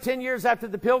 1630, 10 years after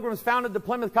the Pilgrims founded the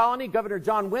Plymouth Colony, Governor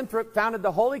John Winthrop founded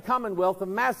the Holy Commonwealth of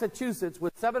Massachusetts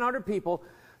with 700 people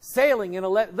sailing in a...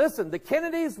 Listen, the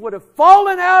Kennedys would have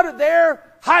fallen out of their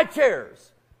high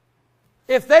chairs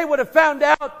if they would have found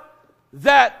out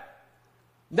that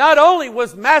not only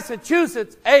was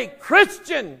Massachusetts a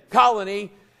Christian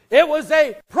colony, it was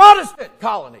a Protestant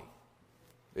colony.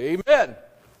 Amen.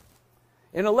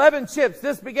 In 11 ships,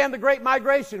 this began the Great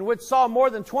Migration, which saw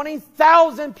more than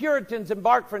 20,000 Puritans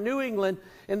embark for New England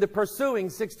in the pursuing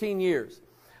 16 years.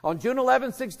 On June 11,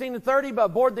 1630,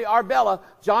 aboard the Arbella,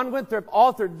 John Winthrop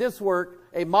authored this work,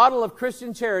 A Model of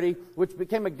Christian Charity, which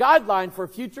became a guideline for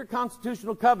future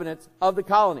constitutional covenants of the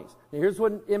colonies. Now here's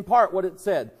in part what it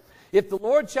said. If the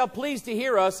Lord shall please to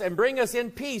hear us and bring us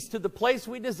in peace to the place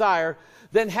we desire,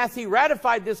 then hath he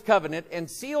ratified this covenant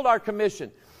and sealed our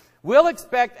commission. We'll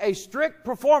expect a strict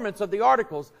performance of the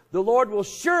articles. The Lord will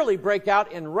surely break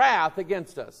out in wrath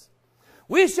against us.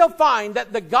 We shall find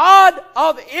that the God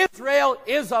of Israel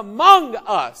is among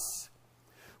us,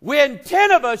 when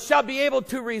 10 of us shall be able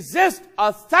to resist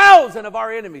 1,000 of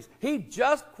our enemies. He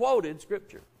just quoted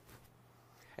Scripture.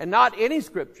 And not any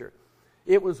Scripture.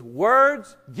 It was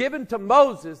words given to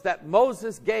Moses that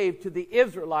Moses gave to the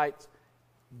Israelites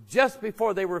just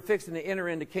before they were fixing to enter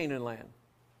into Canaan land.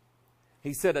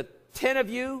 He said, 10 of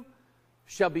you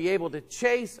shall be able to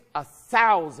chase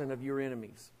 1,000 of your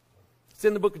enemies. It's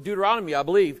in the book of Deuteronomy, I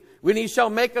believe. When he shall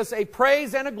make us a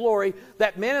praise and a glory,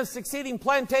 that men of succeeding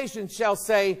plantations shall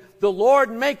say, the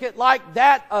Lord make it like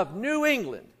that of New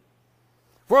England.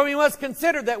 For we must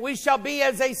consider that we shall be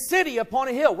as a city upon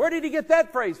a hill. Where did he get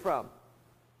that phrase from?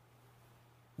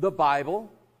 The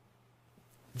Bible.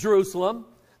 Jerusalem.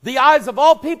 The eyes of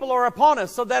all people are upon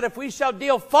us, so that if we shall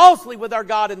deal falsely with our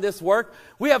God in this work,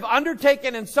 we have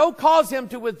undertaken and so cause him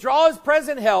to withdraw his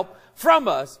present help from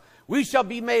us, we shall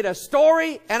be made a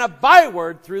story and a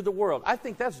byword through the world. I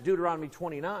think that's Deuteronomy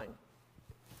 29,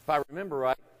 if I remember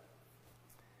right.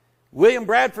 William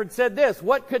Bradford said this,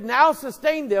 what could now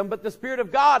sustain them but the Spirit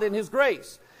of God and his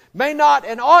grace? May not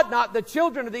and ought not the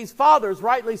children of these fathers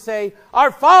rightly say,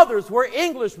 our fathers were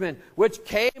Englishmen, which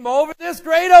came over this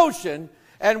great ocean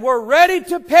and were ready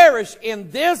to perish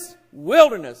in this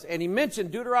wilderness. And he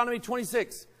mentioned Deuteronomy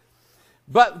 26.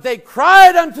 But they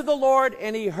cried unto the Lord,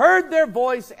 and he heard their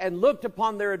voice and looked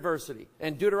upon their adversity.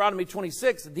 And Deuteronomy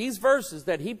 26, these verses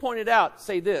that he pointed out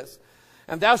say this,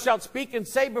 and thou shalt speak and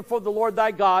say before the Lord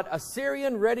thy God, a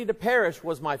Syrian ready to perish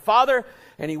was my father,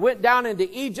 and he went down into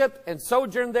Egypt and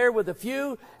sojourned there with a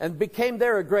few, and became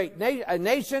there a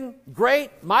nation,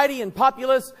 great, mighty, and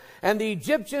populous. And the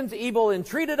Egyptians evil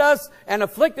entreated us, and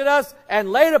afflicted us,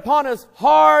 and laid upon us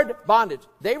hard bondage.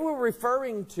 They were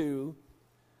referring to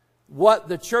what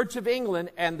the Church of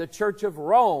England and the Church of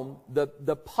Rome,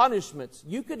 the punishments.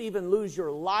 You could even lose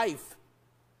your life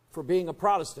for being a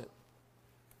Protestant.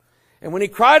 And when he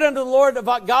cried unto the Lord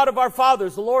God of our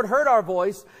fathers, the Lord heard our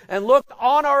voice and looked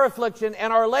on our affliction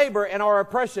and our labor and our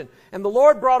oppression. And the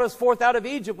Lord brought us forth out of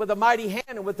Egypt with a mighty hand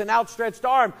and with an outstretched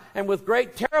arm and with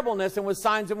great terribleness and with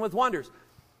signs and with wonders.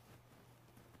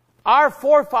 Our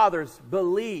forefathers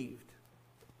believed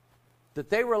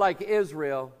that they were like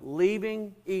Israel,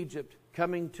 leaving Egypt,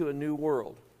 coming to a new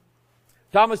world.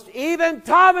 Even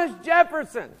Thomas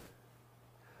Jefferson,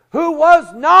 who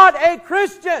was not a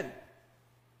Christian,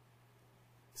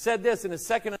 said this in his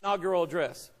second inaugural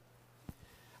address.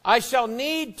 I shall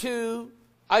need too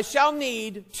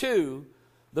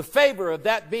the favor of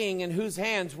that being in whose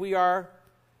hands we are,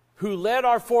 who led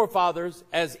our forefathers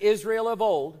as Israel of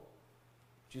old.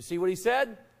 Did you see what he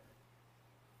said?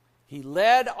 He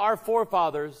led our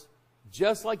forefathers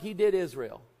just like he did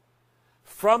Israel,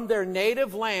 from their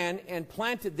native land and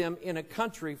planted them in a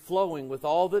country flowing with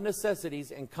all the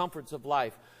necessities and comforts of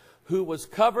life, who has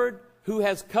covered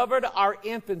our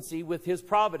infancy with his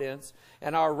providence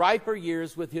and our riper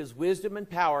years with his wisdom and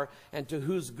power, and to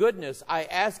whose goodness I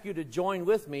ask you to join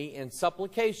with me in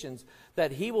supplications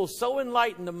that he will so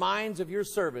enlighten the minds of your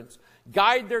servants,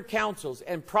 guide their counsels,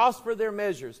 and prosper their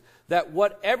measures, that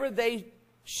whatever they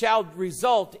shall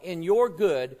result in your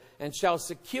good, and shall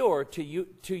secure to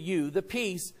you the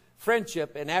peace,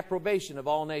 friendship, and approbation of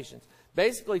all nations.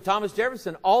 Basically, Thomas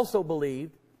Jefferson also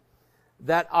believed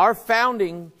that our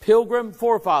founding pilgrim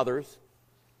forefathers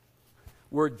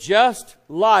were just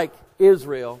like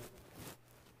Israel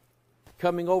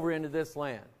coming over into this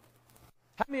land.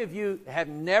 How many of you have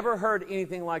never heard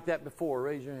anything like that before?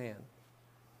 Raise your hand.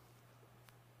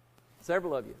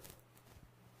 Several of you.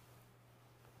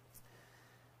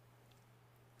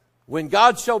 When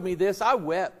God showed me this, I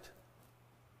wept.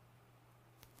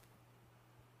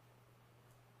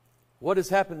 What has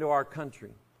happened to our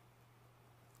country?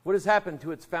 What has happened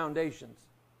to its foundations?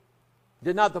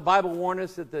 Did not the Bible warn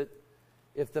us that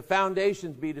if the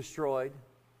foundations be destroyed,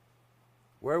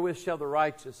 wherewith shall the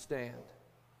righteous stand?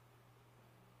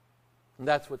 And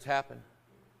that's what's happened.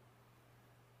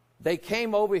 They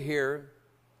came over here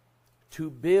to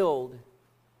build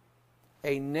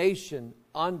a nation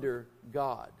under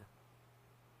God.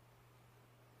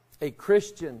 A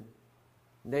Christian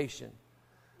nation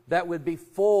that would be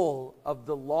full of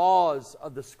the laws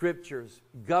of the Scriptures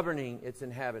governing its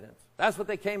inhabitants. That's what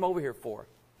they came over here for.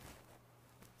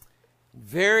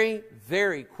 Very,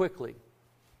 very quickly,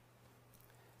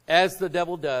 as the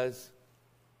devil does,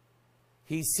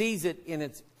 he sees it in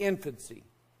its infancy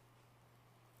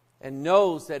and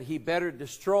knows that he better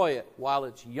destroy it while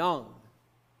it's young.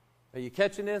 Are you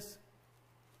catching this?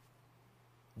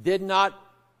 Did not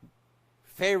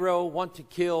Pharaoh want to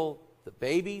kill the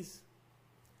babies?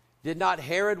 Did not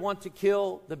Herod want to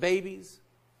kill the babies?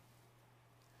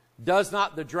 Does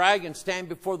not the dragon stand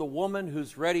before the woman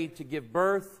who's ready to give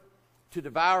birth to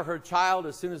devour her child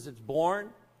as soon as it's born?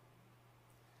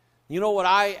 You know what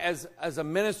I, as a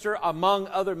minister, among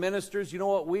other ministers, you know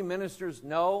what we ministers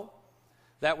know?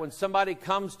 That when somebody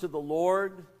comes to the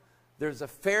Lord, there's a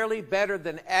fairly better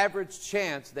than average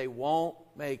chance they won't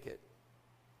make it.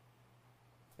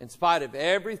 In spite of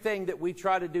everything that we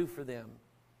try to do for them,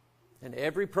 and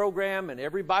every program, and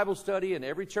every Bible study, and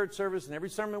every church service, and every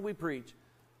sermon we preach,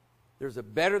 there's a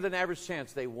better than average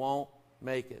chance they won't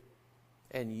make it.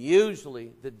 And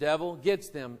usually the devil gets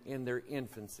them in their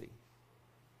infancy.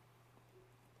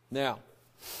 Now,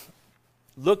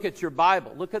 look at your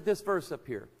Bible. Look at this verse up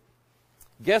here.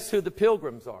 Guess who the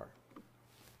pilgrims are?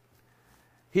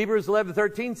 Hebrews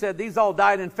 11:13 said, "These all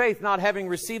died in faith, not having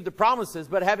received the promises,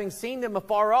 but having seen them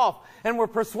afar off, and were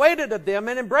persuaded of them,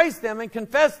 and embraced them, and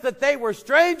confessed that they were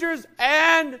strangers,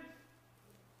 and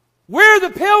we're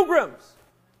the pilgrims."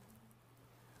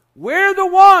 We're the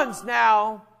ones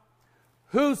now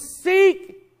who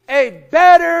seek a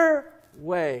better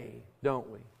way, don't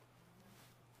we?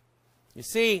 You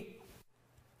see,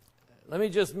 let me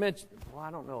just mention, well,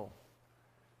 I don't know.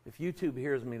 If YouTube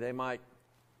hears me, they might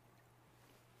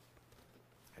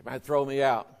throw me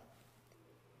out.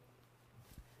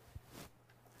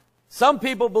 Some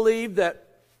people believe that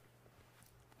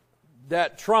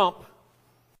Trump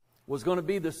was going to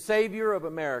be the savior of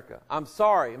America. I'm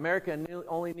sorry, America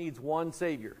only needs one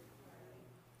savior.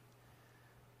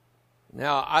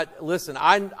 Now,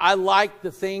 I like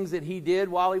the things that he did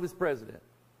while he was president.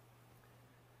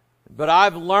 But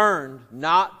I've learned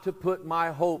not to put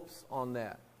my hopes on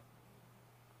that.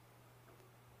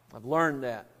 I've learned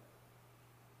that.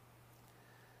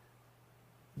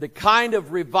 The kind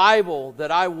of revival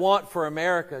that I want for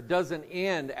America doesn't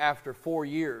end after 4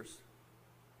 years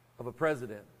of a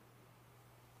president.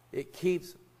 It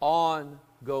keeps on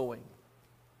going.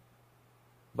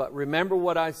 But remember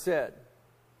what I said.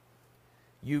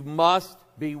 You must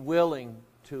be willing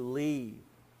to leave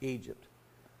Egypt.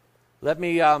 Let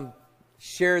me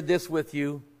share this with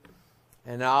you,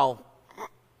 and I'll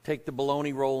take the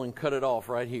bologna roll and cut it off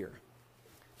right here.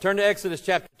 Turn to Exodus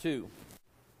chapter 2.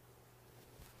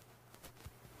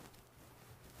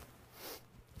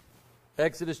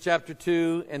 Exodus chapter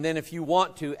 2, and then if you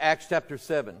want to, Acts chapter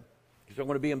 7. Because I'm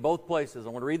going to be in both places.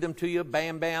 I'm going to read them to you,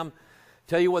 bam, bam,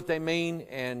 tell you what they mean,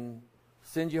 and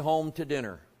send you home to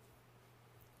dinner.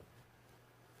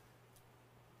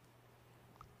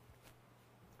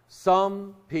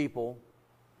 Some people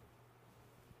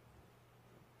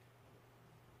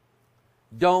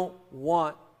don't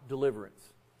want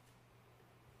deliverance.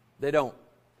 They don't.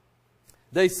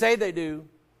 They say they do.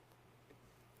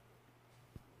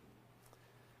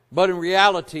 But in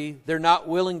reality, they're not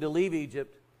willing to leave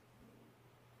Egypt.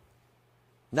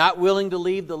 Not willing to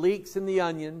leave the leeks and the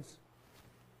onions.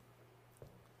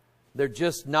 They're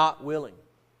just not willing.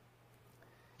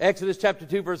 Exodus chapter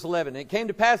 2 verse 11. It came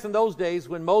to pass in those days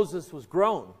when Moses was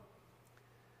grown,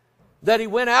 that he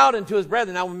went out unto his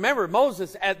brethren. Now remember,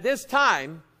 Moses at this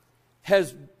time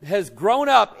has grown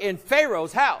up in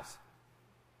Pharaoh's house.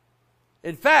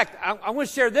 In fact, I'm going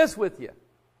to share this with you.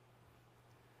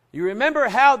 You remember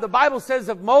how the Bible says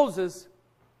of Moses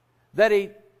that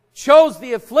he chose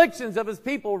the afflictions of his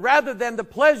people rather than the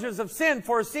pleasures of sin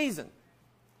for a season.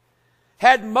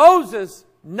 Had Moses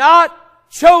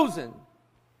not chosen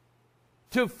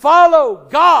to follow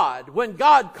God when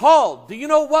God called, do you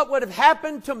know what would have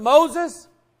happened to Moses?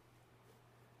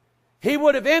 He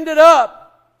would have ended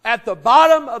up at the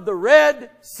bottom of the Red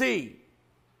Sea,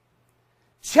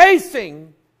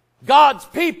 chasing God's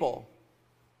people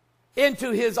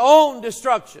into his own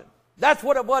destruction. That's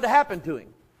what would have happened to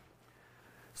him.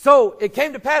 So it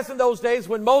came to pass in those days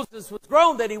when Moses was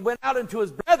grown that he went out unto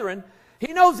his brethren.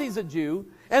 He knows he's a Jew,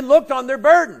 and looked on their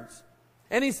burdens.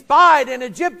 And he spied an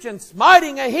Egyptian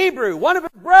smiting a Hebrew, one of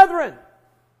his brethren.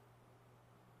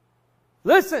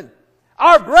 Listen,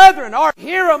 our brethren are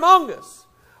here among us.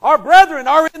 Our brethren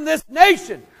are in this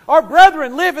nation. Our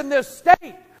brethren live in this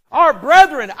state. Our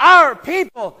brethren, our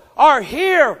people are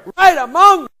here right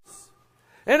among us.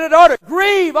 And it ought to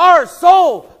grieve our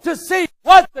soul to see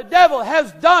what the devil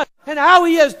has done and how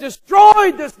he has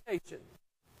destroyed this nation.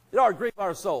 It ought to grieve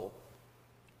our soul.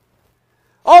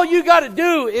 All you got to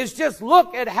do is just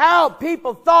look at how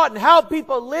people thought and how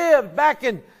people lived back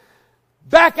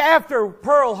after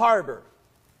Pearl Harbor.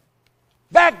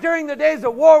 Back during the days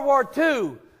of World War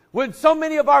II, when so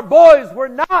many of our boys were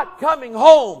not coming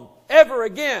home ever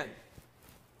again.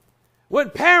 When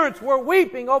parents were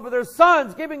weeping over their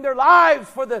sons giving their lives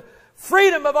for the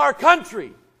freedom of our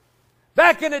country.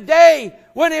 Back in a day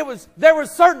when there were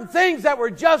certain things that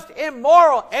were just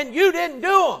immoral and you didn't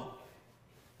do them.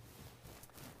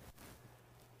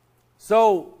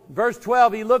 So, verse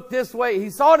 12, he looked this way. He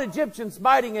saw an Egyptian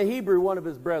smiting a Hebrew, one of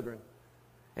his brethren.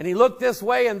 And he looked this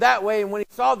way and that way, and when he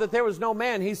saw that there was no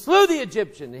man, he slew the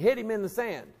Egyptian and hid him in the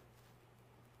sand.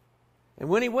 And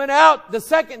when he went out the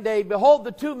second day, behold,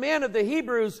 the two men of the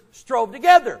Hebrews strove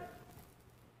together.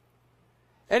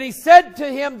 And he said to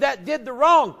him that did the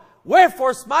wrong,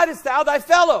 wherefore smitest thou thy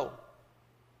fellow?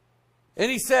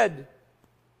 And he said,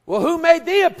 well, who made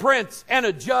thee a prince and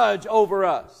a judge over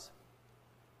us?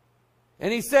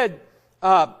 And he said,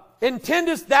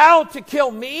 intendest thou to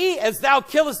kill me as thou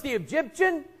killest the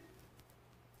Egyptian?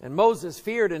 And Moses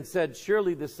feared and said,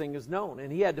 surely this thing is known.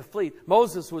 And he had to flee.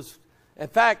 Moses was, in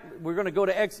fact, we're going to go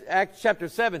to Acts chapter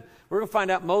 7. We're going to find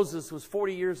out Moses was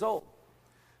 40 years old.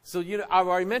 So I've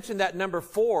already mentioned that number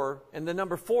 4 and the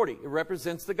number 40. It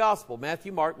represents the gospel.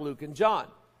 Matthew, Mark, Luke, and John.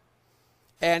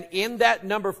 And in that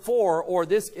number 4, or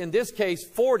in this case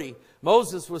 40,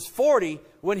 Moses was 40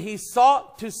 when he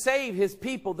sought to save his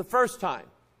people the first time.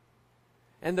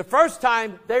 And the first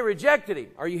time they rejected him.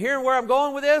 Are you hearing where I'm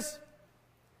going with this?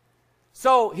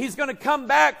 So he's going to come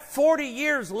back 40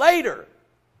 years later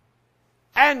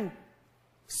and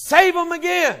save them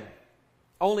again.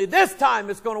 Only this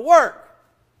time it's going to work.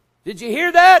 Did you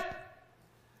hear that?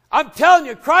 I'm telling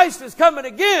you, Christ is coming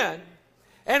again.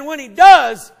 And when he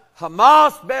does,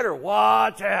 Hamas better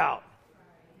watch out.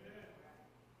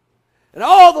 And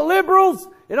all the liberals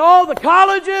in all the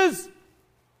colleges,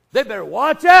 they better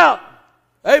watch out.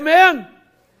 Amen.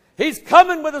 He's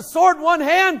coming with a sword in one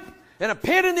hand and a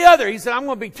pen in the other. He said, I'm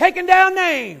going to be taking down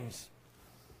names.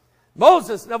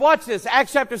 Moses, now watch this,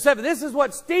 Acts chapter 7. This is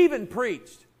what Stephen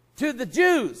preached to the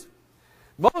Jews.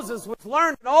 Moses was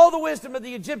learned in all the wisdom of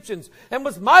the Egyptians and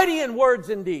was mighty in words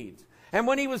and deeds. And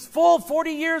when he was full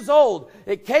 40 years old,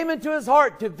 it came into his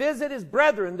heart to visit his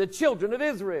brethren, the children of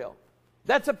Israel.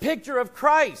 That's a picture of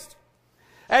Christ.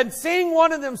 And seeing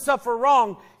one of them suffer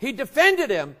wrong, he defended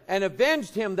him and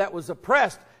avenged him that was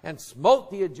oppressed and smote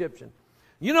the Egyptian.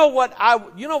 You know what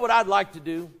I'd like to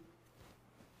do?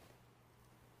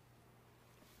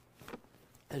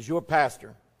 As your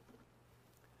pastor,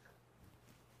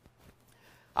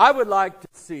 I would like to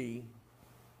see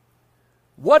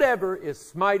whatever is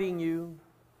smiting you,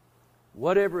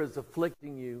 whatever is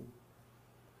afflicting you,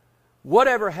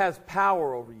 whatever has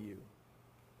power over you.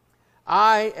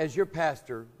 I, as your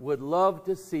pastor, would love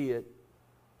to see it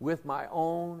with my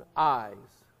own eyes.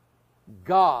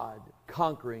 God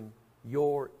conquering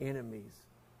your enemies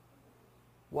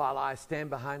while I stand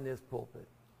behind this pulpit.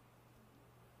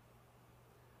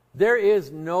 There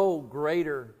is no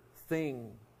greater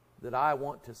thing that I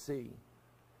want to see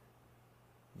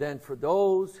than for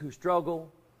those who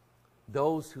struggle,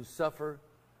 those who suffer,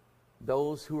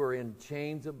 those who are in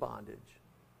chains of bondage,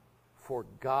 for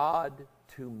God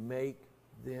to make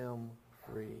them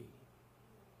free.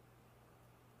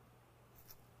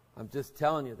 I'm just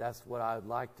telling you, that's what I'd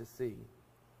like to see.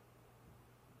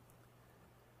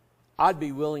 I'd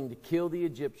be willing to kill the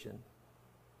Egyptian.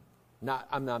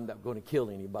 I'm not going to kill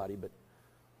anybody, but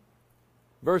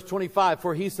verse 25,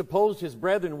 for he supposed his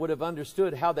brethren would have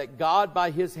understood how that God by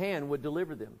his hand would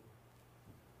deliver them.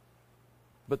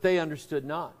 But they understood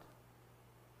not.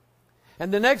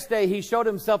 And the next day he showed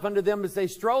himself unto them as they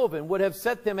strove and would have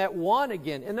set them at one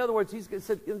again. In other words, he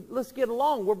said, let's get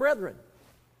along, we're brethren.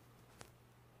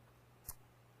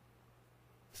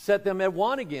 Set them at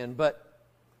one again, but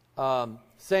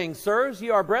saying, sirs, ye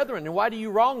are brethren, and why do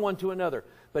you wrong one to another?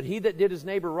 But he that did his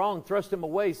neighbor wrong thrust him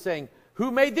away, saying,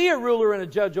 who made thee a ruler and a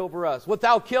judge over us? Wilt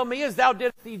thou kill me as thou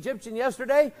didst the Egyptian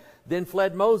yesterday? Then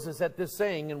fled Moses at this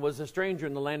saying, and was a stranger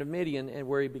in the land of Midian, and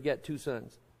where he begat 2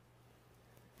 sons.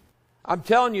 I'm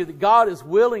telling you that God is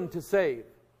willing to save.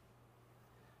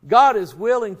 God is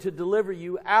willing to deliver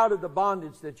you out of the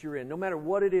bondage that you're in, no matter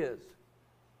what it is.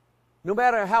 No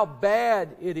matter how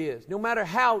bad it is. No matter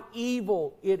how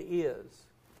evil it is.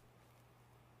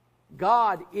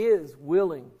 God is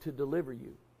willing to deliver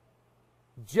you.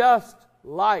 Just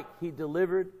like He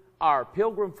delivered our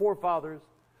pilgrim forefathers.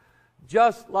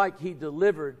 Just like He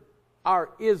delivered our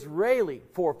Israeli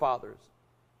forefathers.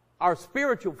 Our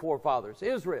spiritual forefathers,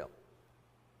 Israel.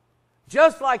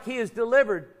 Just like He has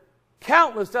delivered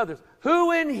countless others.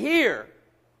 Who in here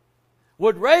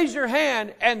would raise your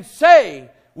hand and say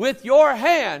with your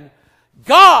hand,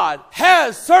 God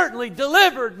has certainly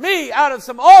delivered me out of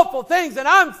some awful things and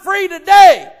I'm free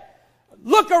today.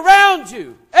 Look around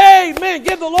you. Amen.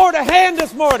 Give the Lord a hand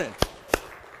this morning.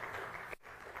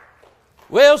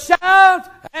 We'll shout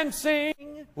and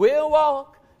sing. We'll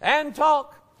walk and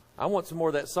talk. I want some more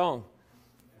of that song.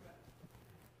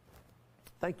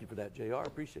 Thank you for that, JR. I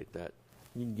appreciate that.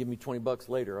 You can give me $20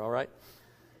 later, all right?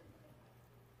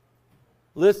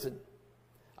 Listen,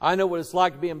 I know what it's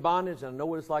like to be in bondage, and I know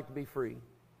what it's like to be free.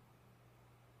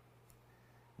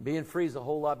 Being free is a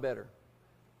whole lot better.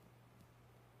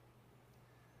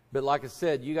 But like I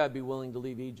said, you got to be willing to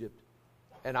leave Egypt.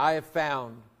 And I have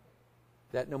found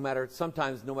that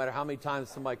sometimes no matter how many times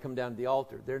somebody come down to the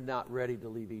altar, they're not ready to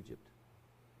leave Egypt.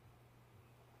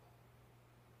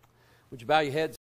 Would you bow your heads?